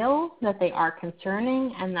real, that they are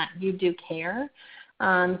concerning, and that you do care.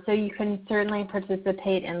 So you can certainly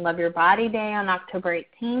participate in Love Your Body Day on October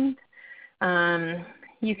 18th.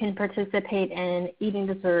 You can participate in Eating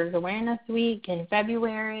Disorders Awareness Week in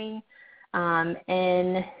February,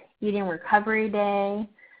 in Eating Recovery Day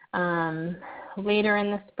later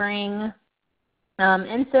in the spring.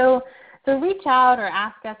 And so reach out or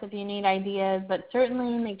ask us if you need ideas, but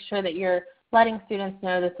certainly make sure that you're letting students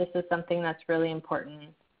know that this is something that's really important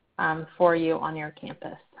for you on your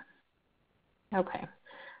campus. Okay,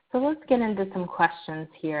 so let's get into some questions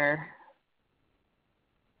here.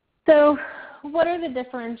 So what are the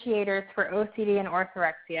differentiators for OCD and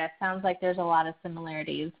orthorexia? It sounds like there's a lot of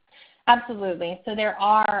similarities. Absolutely. So there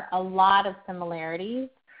are a lot of similarities.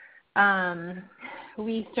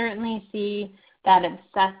 We certainly see that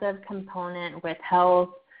obsessive component with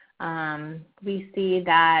health. We see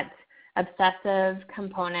that obsessive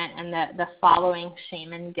component and the following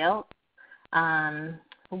shame and guilt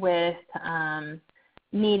with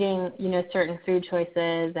needing, certain food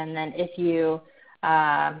choices, and then if you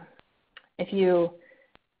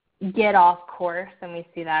get off course, then we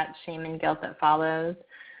see that shame and guilt that follows.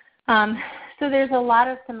 So there's a lot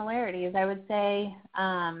of similarities. I would say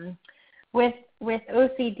with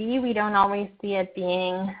OCD, we don't always see it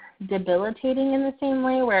being debilitating in the same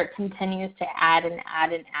way where it continues to add and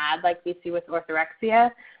add and add like we see with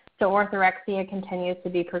orthorexia. So orthorexia continues to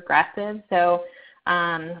be progressive. So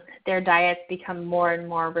their diets become more and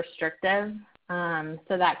more restrictive.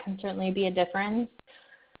 So that can certainly be a difference.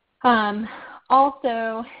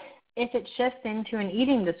 Also, if it shifts into an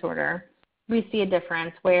eating disorder, we see a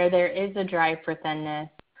difference where there is a drive for thinness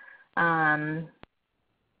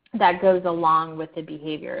that goes along with the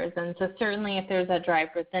behaviors. And so certainly if there's a drive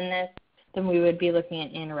for thinness, then we would be looking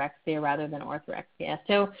at anorexia rather than orthorexia.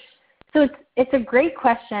 So it's a great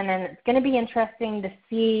question, and it's going to be interesting to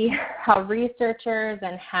see how researchers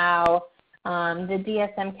and how The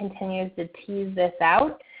DSM continues to tease this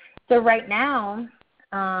out. So right now,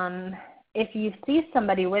 if you see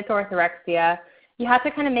somebody with orthorexia, you have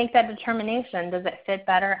to kind of make that determination. Does it fit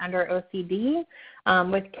better under OCD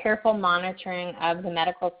with careful monitoring of the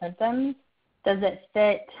medical symptoms? Does it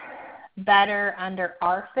fit better under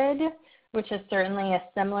ARFID, which is certainly a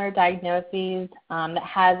similar diagnosis that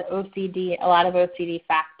has OCD, a lot of OCD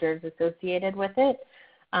factors associated with it,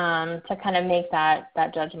 to kind of make that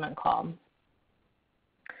judgment call.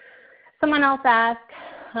 Someone else asked,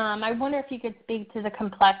 I wonder if you could speak to the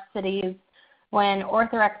complexities when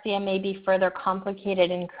orthorexia may be further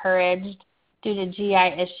complicated and encouraged due to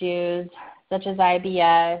GI issues such as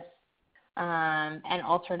IBS and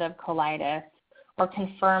ulcerative colitis, or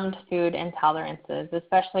confirmed food intolerances,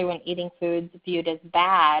 especially when eating foods viewed as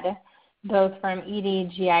bad, both from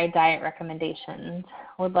ED, GI diet recommendations.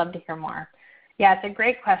 Would love to hear more. Yeah, it's a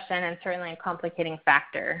great question and certainly a complicating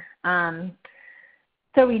factor.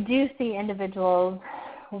 So we do see individuals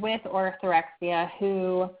with orthorexia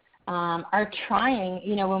who are trying,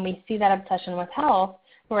 when we see that obsession with health,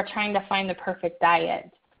 who are trying to find the perfect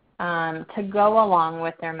diet to go along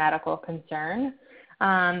with their medical concern.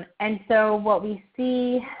 And so what we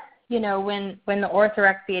see, when the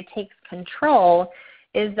orthorexia takes control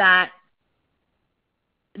is that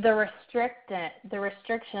the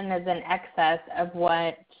restriction is in excess of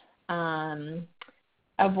what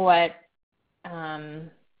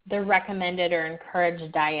the recommended or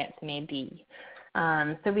encouraged diets may be.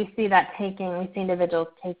 So we see individuals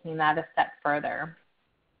taking that a step further.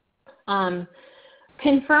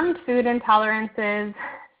 Confirmed food intolerances.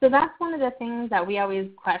 So that's one of the things that we always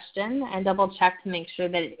question and double check to make sure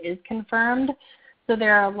that it is confirmed. So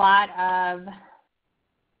there are a lot of,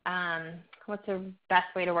 what's the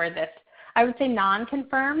best way to word this? I would say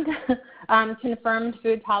non-confirmed, confirmed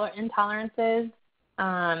food intolerances,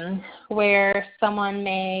 where someone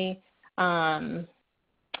may,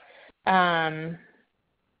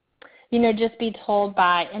 just be told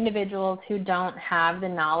by individuals who don't have the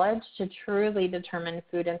knowledge to truly determine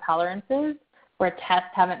food intolerances, where tests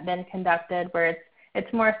haven't been conducted, where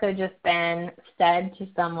it's more so just been said to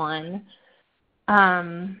someone.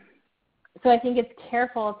 So I think it's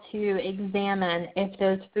careful to examine if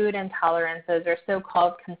those food intolerances or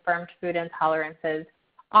so-called confirmed food intolerances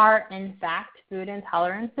are in fact food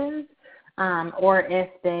intolerances, or if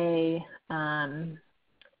they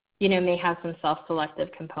may have some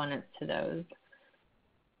self-selective components to those.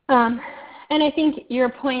 And I think your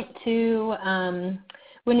point to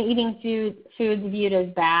when eating foods viewed as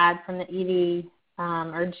bad from the ED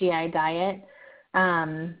or GI diet,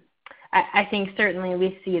 I think certainly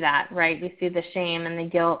we see that, right? We see the shame and the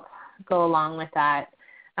guilt go along with that.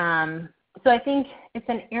 So I think it's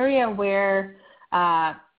an area where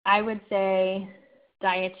I would say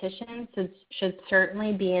dietitians should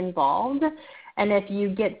certainly be involved. And if you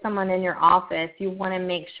get someone in your office, you want to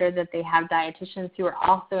make sure that they have dietitians who are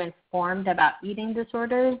also informed about eating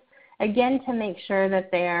disorders, again, to make sure that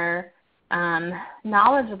they're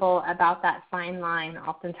knowledgeable about that fine line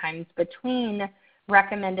oftentimes between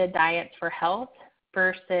recommended diets for health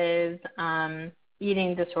versus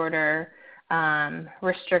eating disorder,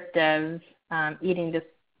 restrictive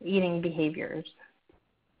eating behaviors.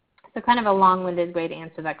 So kind of a long-winded way to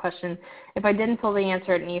answer that question. If I didn't fully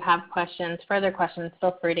answer it and you have further questions,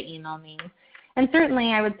 feel free to email me. And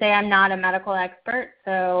certainly I would say I'm not a medical expert,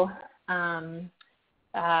 so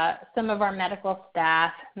some of our medical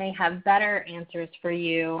staff may have better answers for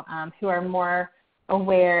you who are more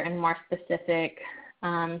aware and more specific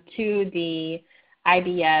to the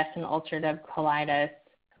IBS and ulcerative colitis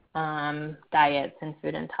diets and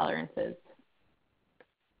food intolerances.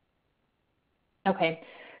 Okay.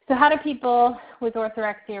 So how do people with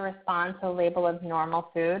orthorexia respond to a label of normal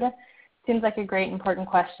food? Seems like a great important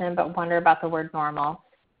question, but wonder about the word normal.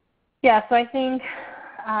 Yeah, so I think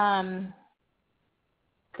the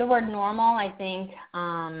word normal, I think,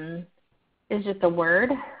 is just a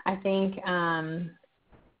word. I think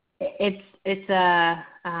it's a,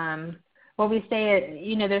 what we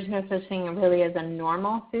say, there's no such thing really as a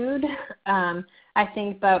normal food. I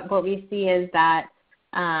think, but what we see is that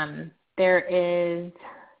there is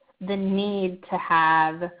the need to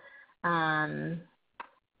have a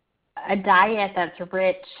diet that's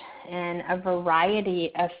rich in a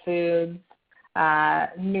variety of foods,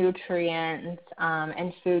 nutrients,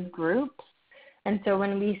 and food groups. And so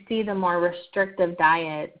when we see the more restrictive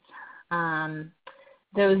diets,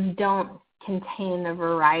 those don't contain the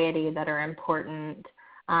variety that are important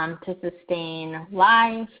to sustain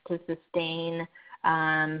life, to sustain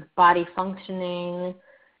body functioning.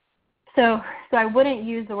 So I wouldn't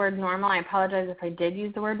use the word normal. I apologize if I did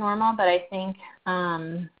use the word normal, but I think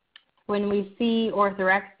when we see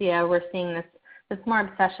orthorexia, we're seeing this more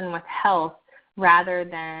obsession with health rather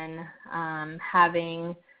than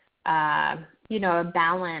having a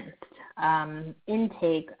balanced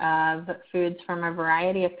intake of foods from a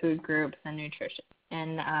variety of food groups and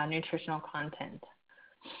nutritional content.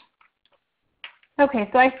 Okay,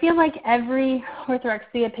 so I feel like every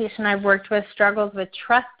orthorexia patient I've worked with struggles with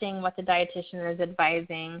trusting what the dietitian is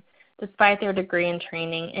advising despite their degree and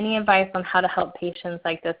training. Any advice on how to help patients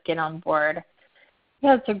like this get on board?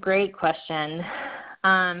 Yeah, that's a great question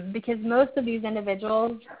because most of these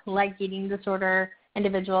individuals, like eating disorder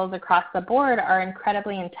individuals across the board, are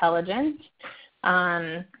incredibly intelligent.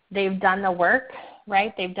 They've done the work,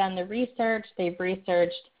 right? They've done the research. They've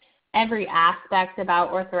researched every aspect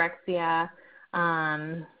about orthorexia,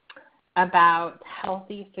 about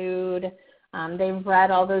healthy food. They've read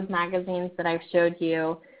all those magazines that I've showed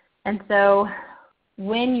you. And so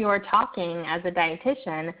when you're talking as a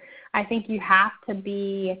dietitian, I think you have to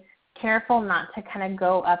be careful not to kind of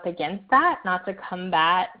go up against that, not to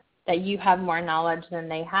combat that you have more knowledge than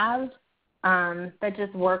they have, but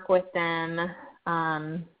just work with them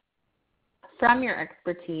from your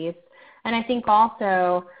expertise. And I think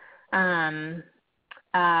also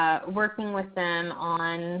working with them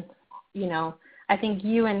on, I think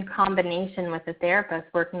you in combination with the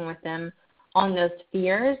therapist, working with them on those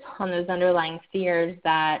fears, on those underlying fears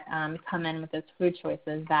that come in with those food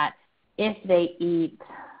choices, that if they eat,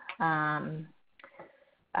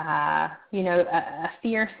 a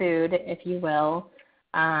fear food, if you will,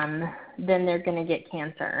 then they're going to get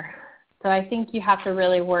cancer. So I think you have to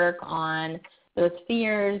really work on those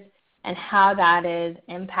fears and how that is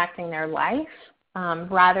impacting their life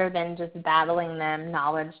rather than just battling them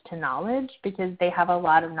knowledge to knowledge, because they have a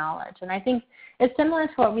lot of knowledge. And I think it's similar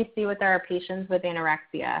to what we see with our patients with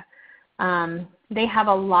anorexia. They have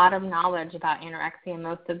a lot of knowledge about anorexia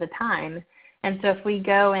most of the time. And so if we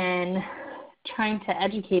go in trying to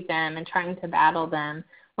educate them and trying to battle them,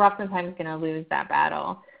 we're oftentimes going to lose that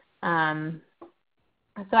battle.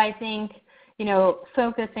 So I think,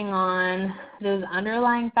 focusing on those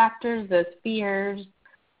underlying factors, those fears,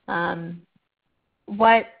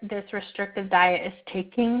 what this restrictive diet is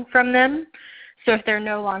taking from them. So if they're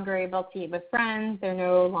no longer able to eat with friends, they're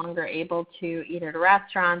no longer able to eat at a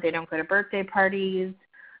restaurant, they don't go to birthday parties,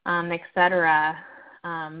 etc.,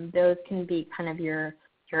 those can be kind of your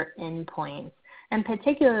endpoints. And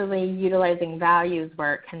particularly utilizing values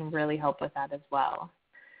work can really help with that as well.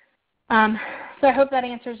 So I hope that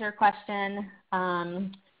answers your question.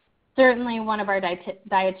 Certainly one of our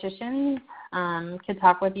dietitians could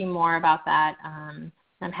talk with you more about that. I'm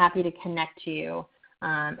happy to connect you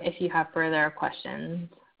if you have further questions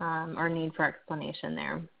or need for explanation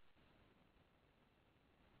there.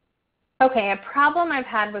 Okay, a problem I've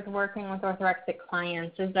had with working with orthorexic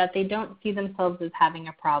clients is that they don't see themselves as having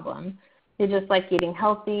a problem. They just like eating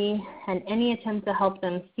healthy, and any attempt to help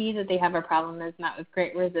them see that they have a problem is met with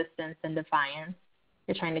great resistance and defiance.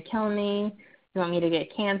 You're trying to kill me. You want me to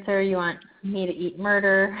get cancer. You want me to eat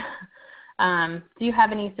murder. Do you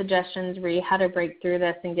have any suggestions, Ree, how to break through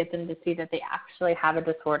this and get them to see that they actually have a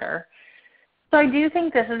disorder? So I do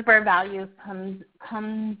think this is where values comes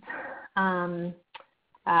to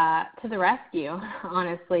the rescue,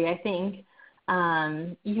 honestly. I think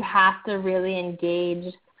you have to really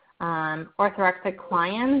engage orthorexic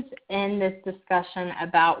clients in this discussion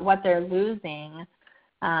about what they're losing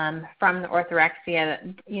from the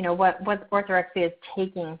orthorexia, what orthorexia is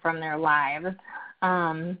taking from their lives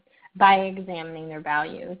by examining their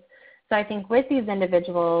values. So I think with these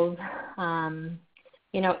individuals,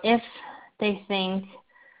 if they think,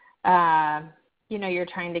 you're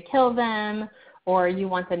trying to kill them or you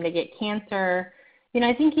want them to get cancer,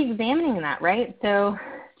 I think examining that, right? So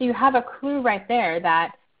you have a clue right there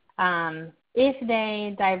that if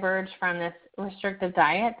they diverge from this restrictive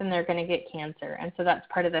diet, then they're going to get cancer. And so that's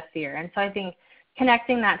part of the fear. And so I think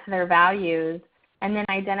connecting that to their values and then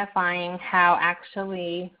identifying how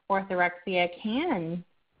actually orthorexia can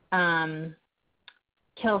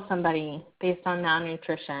kill somebody based on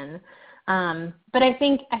malnutrition. But I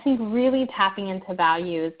think really tapping into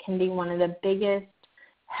values can be one of the biggest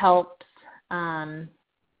helps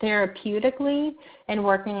therapeutically in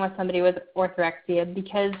working with somebody with orthorexia,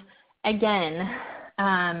 because again,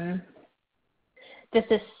 this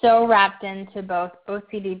is so wrapped into both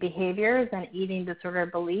OCD behaviors and eating disorder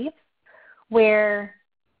beliefs, where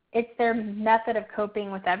it's their method of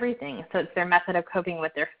coping with everything. So it's their method of coping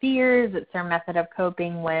with their fears. It's their method of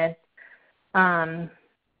coping with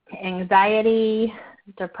anxiety.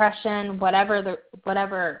 depression, whatever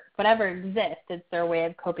exists, it's their way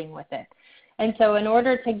of coping with it. And so in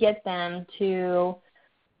order to get them to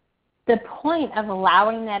the point of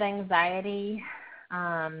allowing that anxiety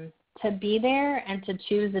to be there and to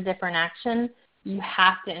choose a different action, you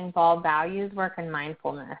have to involve values work and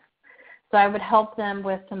mindfulness. So I would help them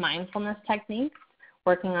with some mindfulness techniques,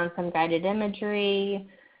 working on some guided imagery,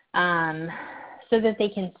 so that they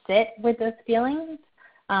can sit with those feelings,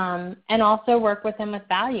 and also work with them with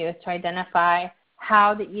values to identify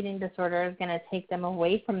how the eating disorder is going to take them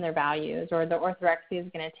away from their values, or the orthorexia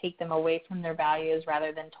is going to take them away from their values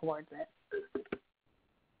rather than towards it.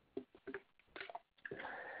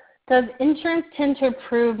 Does insurance tend to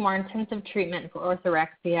approve more intensive treatment for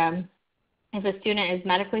orthorexia if a student is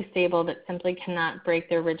medically stable but simply cannot break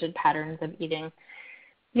their rigid patterns of eating?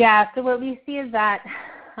 Yeah, so what we see is that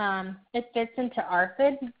it fits into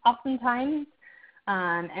ARFID oftentimes,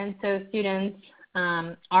 and so students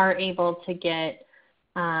are able to get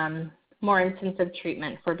more intensive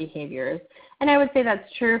treatment for behaviors. And I would say that's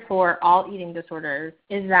true for all eating disorders,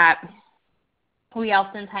 is that we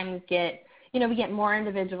oftentimes get, we get more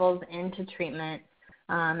individuals into treatment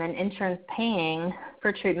and insurance paying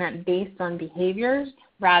for treatment based on behaviors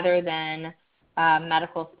rather than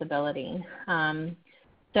medical stability.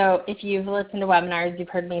 So if you've listened to webinars, you've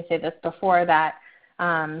heard me say this before, that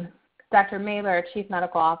Dr. Mailer, Chief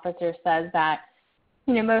Medical Officer, says that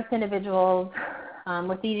most individuals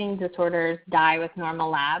with eating disorders die with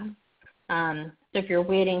normal labs. So if you're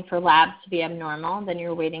waiting for labs to be abnormal, then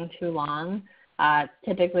you're waiting too long.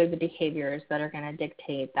 Typically the behaviors that are going to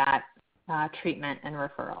dictate that treatment and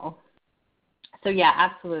referral. So yeah,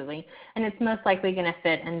 absolutely. And it's most likely going to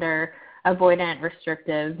fit under avoidant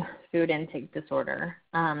restrictive food intake disorder,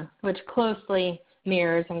 which closely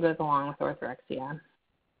mirrors and goes along with orthorexia.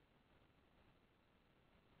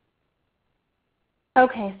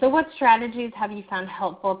 Okay, so what strategies have you found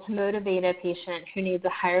helpful to motivate a patient who needs a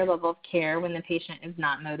higher level of care when the patient is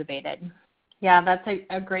not motivated? Yeah, that's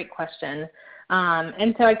a great question.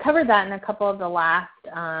 And so I covered that in a couple of the last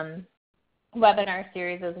webinar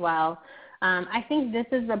series as well. I think this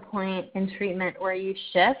is the point in treatment where you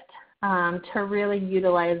shift to really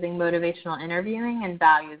utilizing motivational interviewing and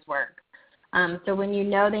values work. So when you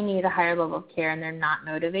know they need a higher level of care and they're not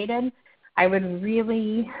motivated, I would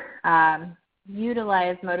really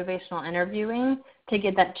utilize motivational interviewing to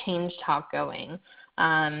get that change talk going.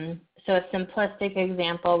 So a simplistic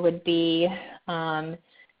example would be,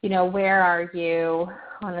 where are you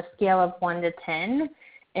on a scale of 1 to 10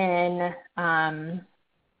 in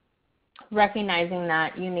recognizing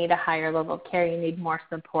that you need a higher level of care, you need more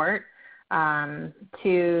support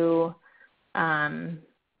to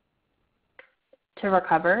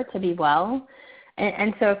recover, to be well.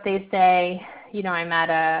 And so if they say, I'm at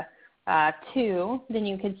a 2, then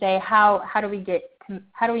you could say, how do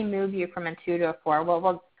we move you from a 2 to a 4? Well,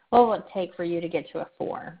 what will it take for you to get to a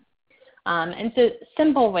 4? And so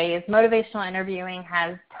simple ways, motivational interviewing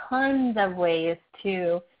has tons of ways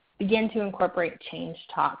to begin to incorporate change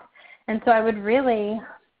talk. And so I would really,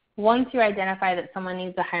 once you identify that someone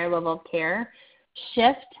needs a higher level of care,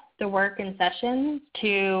 shift the work and sessions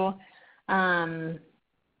to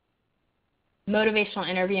motivational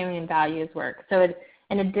interviewing and values work. So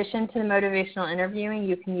in addition to the motivational interviewing,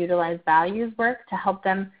 you can utilize values work to help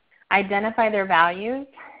them identify their values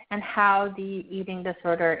and how the eating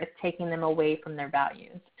disorder is taking them away from their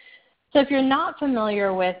values. So if you're not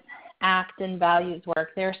familiar with ACT and values work,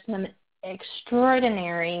 there's some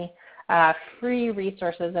extraordinary free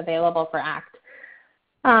resources available for ACT.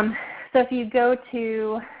 So if you go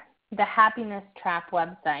to the Happiness Trap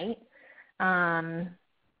website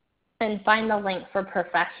and find the link for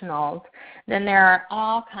professionals, then there are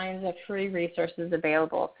all kinds of free resources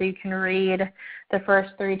available. So you can read the first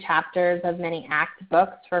 3 chapters of many ACT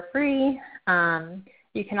books for free.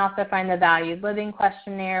 You can also find the Valued Living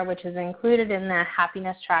Questionnaire, which is included in the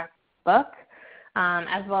Happiness Trap book,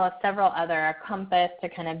 as well as several other, a compass to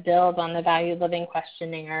kind of build on the Valued Living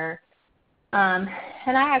Questionnaire. And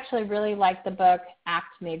I actually really like the book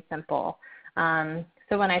ACT Made Simple.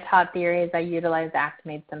 So when I taught theories, I utilized ACT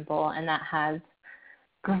Made Simple, and that has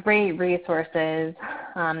great resources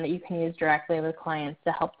that you can use directly with clients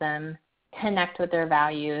to help them connect with their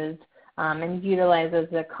values and utilize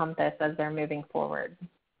as a compass as they're moving forward.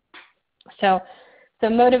 So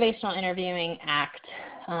motivational interviewing ACT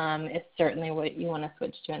is certainly what you want to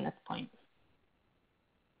switch to in this point.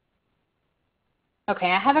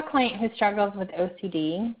 Okay, I have a client who struggles with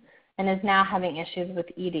OCD and is now having issues with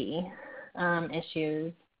ED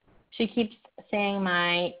issues. She keeps saying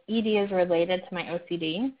my ED is related to my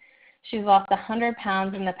OCD. She's lost 100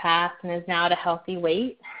 pounds in the past and is now at a healthy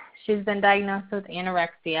weight. She's been diagnosed with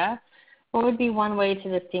anorexia. What would be one way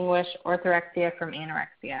to distinguish orthorexia from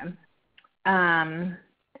anorexia?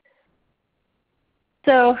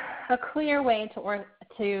 So a clear way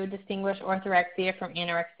to distinguish orthorexia from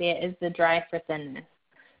anorexia is the drive for thinness.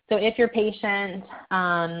 So if your patient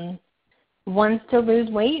wants to lose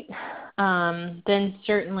weight, then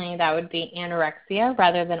certainly that would be anorexia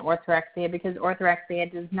rather than orthorexia, because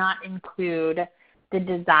orthorexia does not include the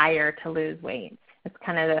desire to lose weight. It's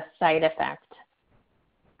kind of a side effect.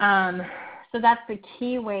 So that's the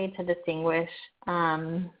key way to distinguish.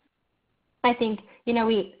 I think,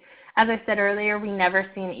 as I said earlier, we never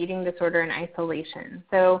see an eating disorder in isolation.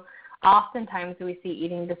 So oftentimes we see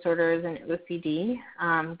eating disorders and OCD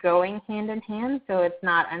going hand in hand, so it's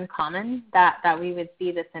not uncommon that we would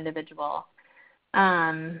see this individual.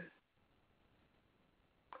 So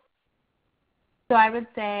I would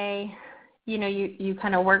say, you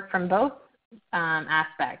kind of work from both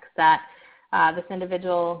aspects, that this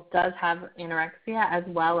individual does have anorexia as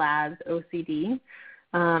well as OCD,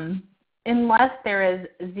 unless there is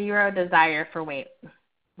zero desire for weight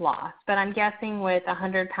loss. But I'm guessing with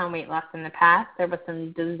 100-pound weight loss in the past, there was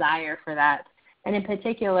some desire for that. And in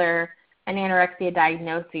particular, an anorexia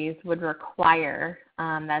diagnosis would require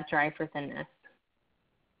that drive for thinness.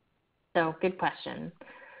 So good question.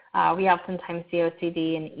 We oftentimes see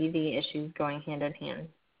OCD and ED issues going hand in hand.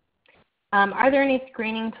 Are there any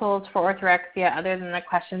screening tools for orthorexia other than the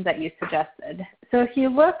questions that you suggested? So if you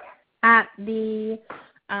look at the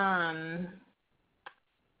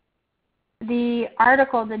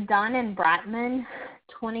article, the Dunn and Bratman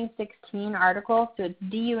 2016 article, so it's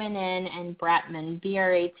D-U-N-N and Bratman,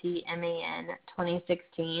 B-R-A-T-M-A-N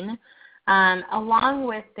 2016, along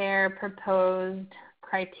with their proposed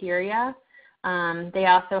criteria, they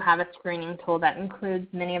also have a screening tool that includes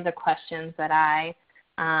many of the questions that I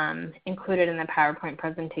included in the PowerPoint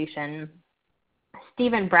presentation.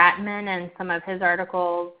 Stephen Bratman and some of his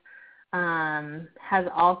articles has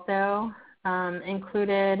also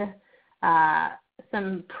included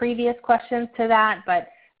some previous questions to that, but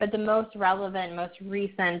the most relevant, most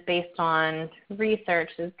recent based on research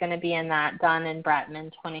is going to be in that Dunn and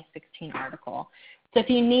Bratman 2016 article. So if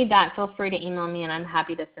you need that, feel free to email me and I'm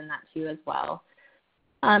happy to send that to you as well.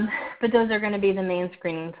 But those are going to be the main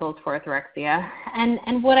screening tools for orthorexia.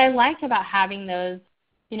 And what I like about having those,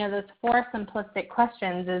 those 4 simplistic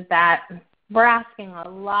questions is that we're asking a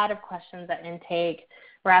lot of questions at intake.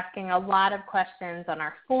 We're asking a lot of questions on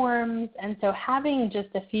our forms. And so having just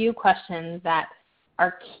a few questions that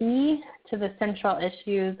are key to the central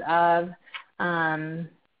issues of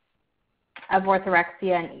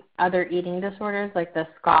orthorexia and other eating disorders like the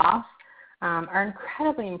SCOFF are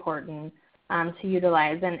incredibly important to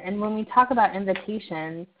utilize. And when we talk about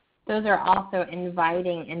invitations, those are also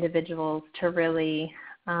inviting individuals to really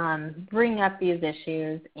bring up these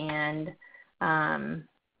issues and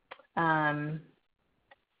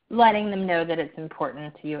letting them know that it's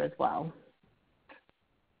important to you as well.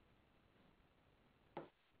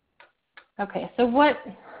 Okay, so what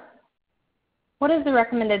is the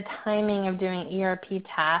recommended timing of doing ERP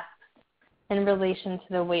tasks in relation to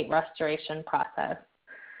the weight restoration process?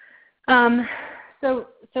 So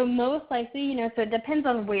most likely, so it depends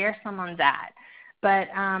on where someone's at, but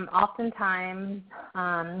oftentimes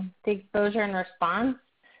the exposure and response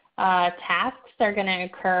tasks are going to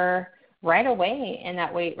occur right away in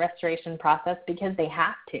that weight restoration process because they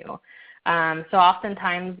have to. So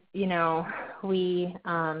oftentimes, we,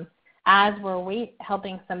 as we're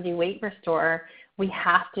helping somebody weight restore, we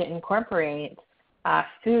have to incorporate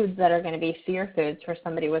foods that are going to be fear foods for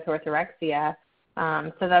somebody with orthorexia.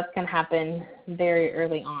 So that's going to happen very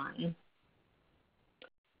early on.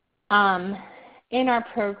 In our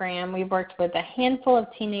program, we've worked with a handful of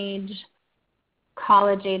teenage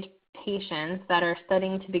college-age patients that are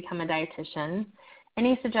studying to become a dietitian.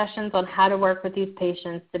 Any suggestions on how to work with these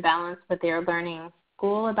patients to balance what they are learning in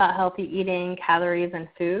school about healthy eating, calories, and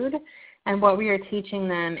food, and what we are teaching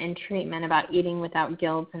them in treatment about eating without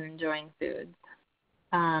guilt and enjoying foods?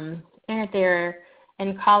 And if they're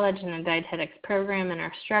in college in a dietetics program and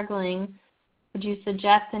are struggling, would you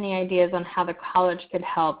suggest any ideas on how the college could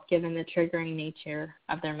help given the triggering nature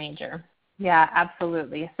of their major? Yeah,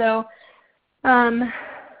 absolutely. So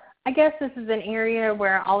I guess this is an area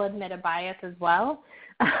where I'll admit a bias as well.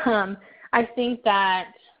 I think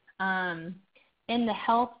that in the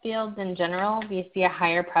health fields in general, we see a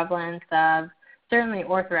higher prevalence of certainly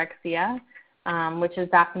orthorexia, which is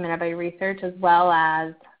documented by research, as well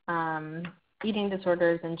as eating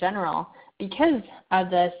disorders in general because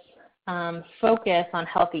of this focus on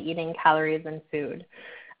healthy eating, calories, and food.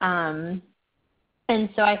 And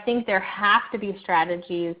so I think there have to be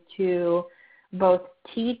strategies to both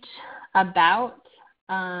teach about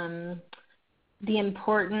the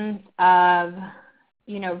importance of,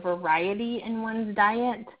 variety in one's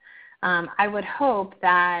diet. I would hope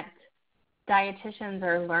that dietitians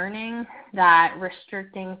are learning that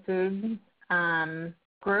restricting food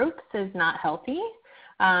groups is not healthy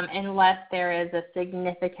unless there is a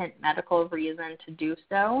significant medical reason to do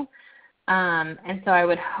so. And so I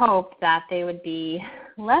would hope that they would be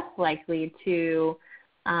less likely to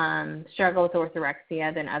struggle with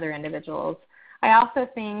orthorexia than other individuals. I also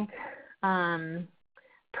think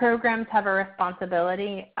programs have a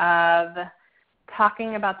responsibility of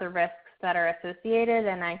talking about the risks that are associated.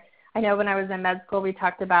 And I know when I was in med school, we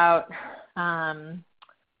talked about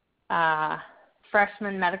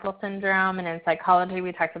freshman medical syndrome, and in psychology,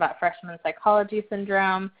 we talked about freshman psychology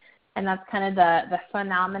syndrome. And that's kind of the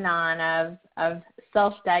phenomenon of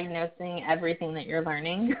self-diagnosing everything that you're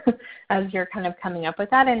learning as you're kind of coming up with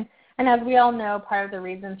that. And as we all know, part of the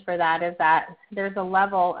reasons for that is that there's a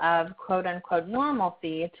level of quote-unquote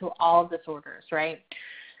normalcy to all disorders, right?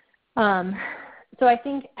 So I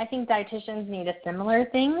think dietitians need a similar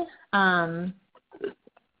thing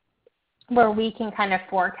where we can kind of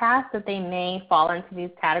forecast that they may fall into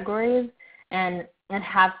these categories and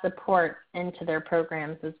have support into their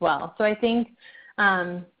programs as well. So I think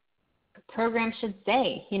programs should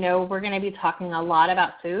say, we're going to be talking a lot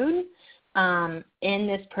about food in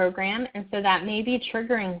this program, and so that may be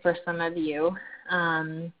triggering for some of you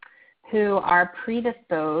who are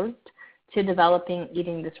predisposed to developing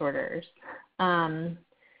eating disorders. And,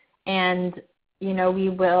 we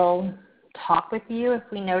will talk with you if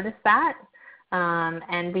we notice that,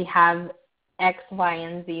 and we have X, Y,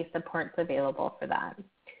 and Z supports available for that.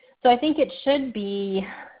 So I think it should be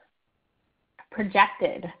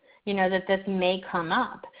projected, that this may come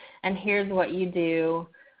up, and here's what you do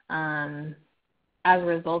as a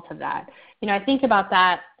result of that. I think about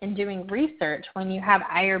that in doing research. When you have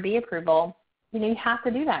IRB approval, you have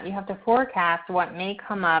to do that. You have to forecast what may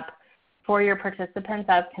come up for your participants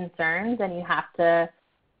as concerns, and you have to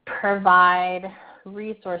provide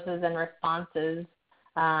resources and responses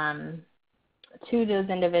to those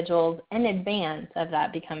individuals in advance of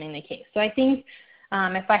that becoming the case. So I think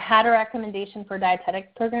if I had a recommendation for dietetics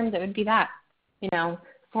programs, it would be that,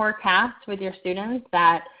 forecast with your students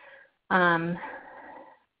that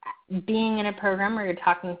being in a program where you're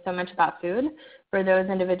talking so much about food, for those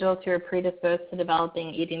individuals who are predisposed to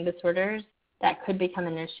developing eating disorders, that could become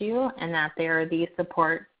an issue, and that there are these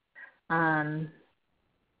supports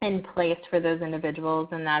in place for those individuals,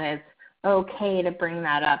 and that it's okay to bring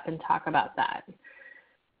that up and talk about that.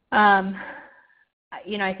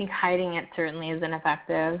 I think hiding it certainly is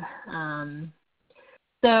ineffective.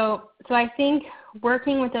 So I think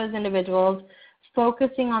working with those individuals,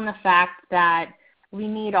 focusing on the fact that we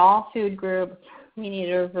need all food groups, we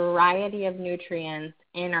need a variety of nutrients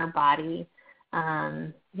in our body,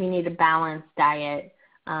 we need a balanced diet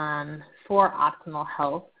for optimal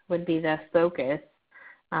health would be the focus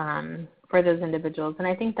for those individuals. And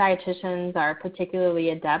I think dietitians are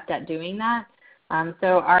particularly adept at doing that.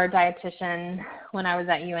 So our dietitian, when I was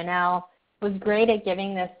at UNL, was great at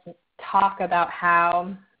giving this talk about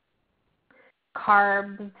how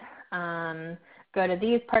carbs go to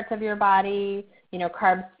these parts of your body,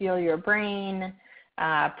 carbs fuel your brain,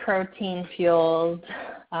 protein fuels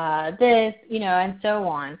this, and so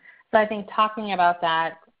on. So I think talking about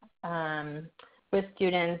that with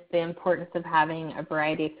students, the importance of having a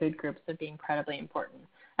variety of food groups would be incredibly important.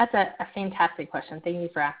 That's a fantastic question. Thank you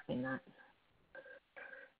for asking that.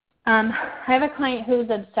 I have a client who's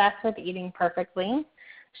obsessed with eating perfectly.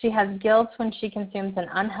 She has guilt when she consumes an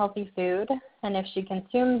unhealthy food, and if she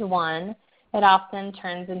consumes one, it often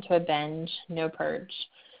turns into a binge, no purge.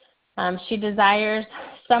 She desires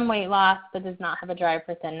some weight loss but does not have a drive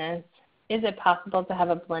for thinness. Is it possible to have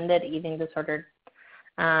a blended eating disorder?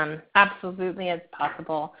 Absolutely, it's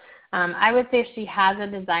possible. I would say she has a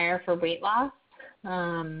desire for weight loss,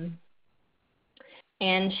 and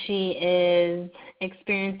she is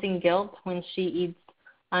experiencing guilt when she eats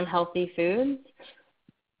unhealthy foods,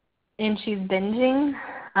 and she's binging.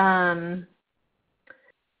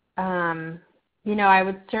 I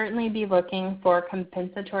would certainly be looking for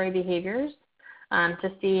compensatory behaviors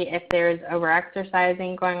to see if there's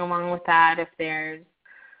overexercising going along with that, if there's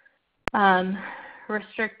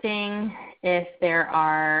restricting, if there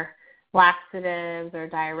are laxatives or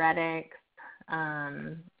diuretics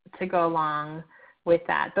to go along with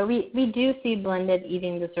that. But we do see blended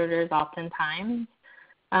eating disorders oftentimes.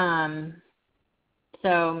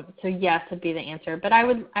 So yes would be the answer. But I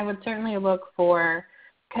would certainly look for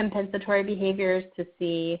compensatory behaviors to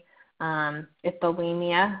see if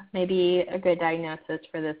bulimia may be a good diagnosis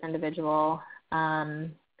for this individual.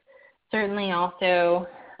 Certainly also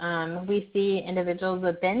we see individuals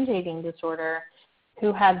with binge eating disorder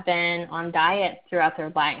who have been on diets throughout their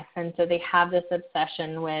life, and so they have this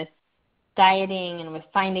obsession with dieting and with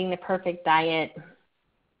finding the perfect diet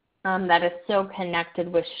that is so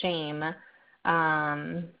connected with shame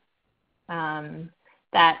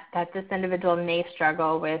that this individual may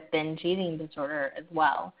struggle with binge eating disorder as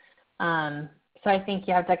well. So I think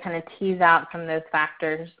you have to kind of tease out some of those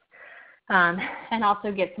factors and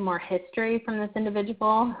also get some more history from this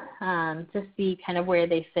individual to see kind of where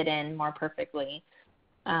they fit in more perfectly.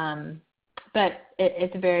 But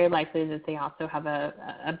it's very likely that they also have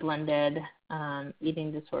a blended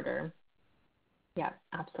eating disorder. Yeah,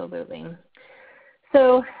 absolutely.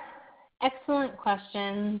 So excellent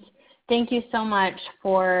questions. Thank you so much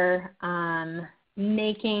for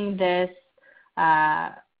making this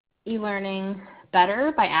e-learning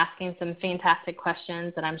better by asking some fantastic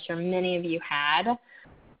questions that I'm sure many of you had.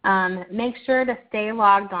 Make sure to stay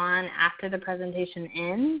logged on after the presentation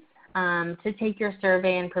ends to take your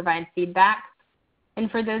survey and provide feedback.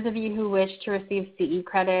 And for those of you who wish to receive CE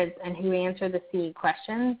credits and who answer the CE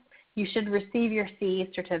questions, you should receive your CE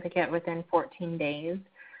certificate within 14 days.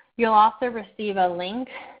 You'll also receive a link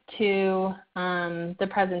to the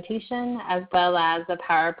presentation as well as the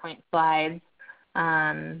PowerPoint slides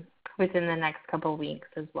within the next couple weeks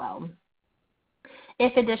as well.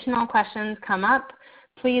 If additional questions come up,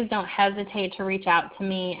 please don't hesitate to reach out to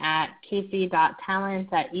me at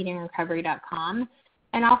casey.tallent@eatingrecovery.com.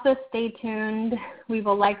 And also stay tuned. We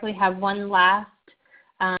will likely have one last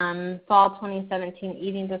Fall 2017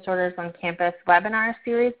 Eating Disorders on Campus webinar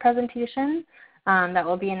series presentation that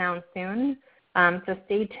will be announced soon. So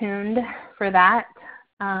stay tuned for that.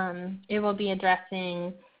 It will be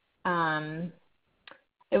addressing,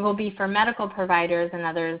 it will be for medical providers and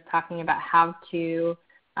others talking about how to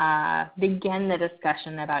begin the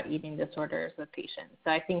discussion about eating disorders with patients.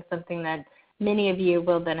 So I think something that many of you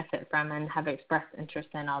will benefit from and have expressed interest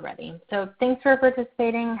in already. So thanks for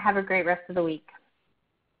participating. Have a great rest of the week.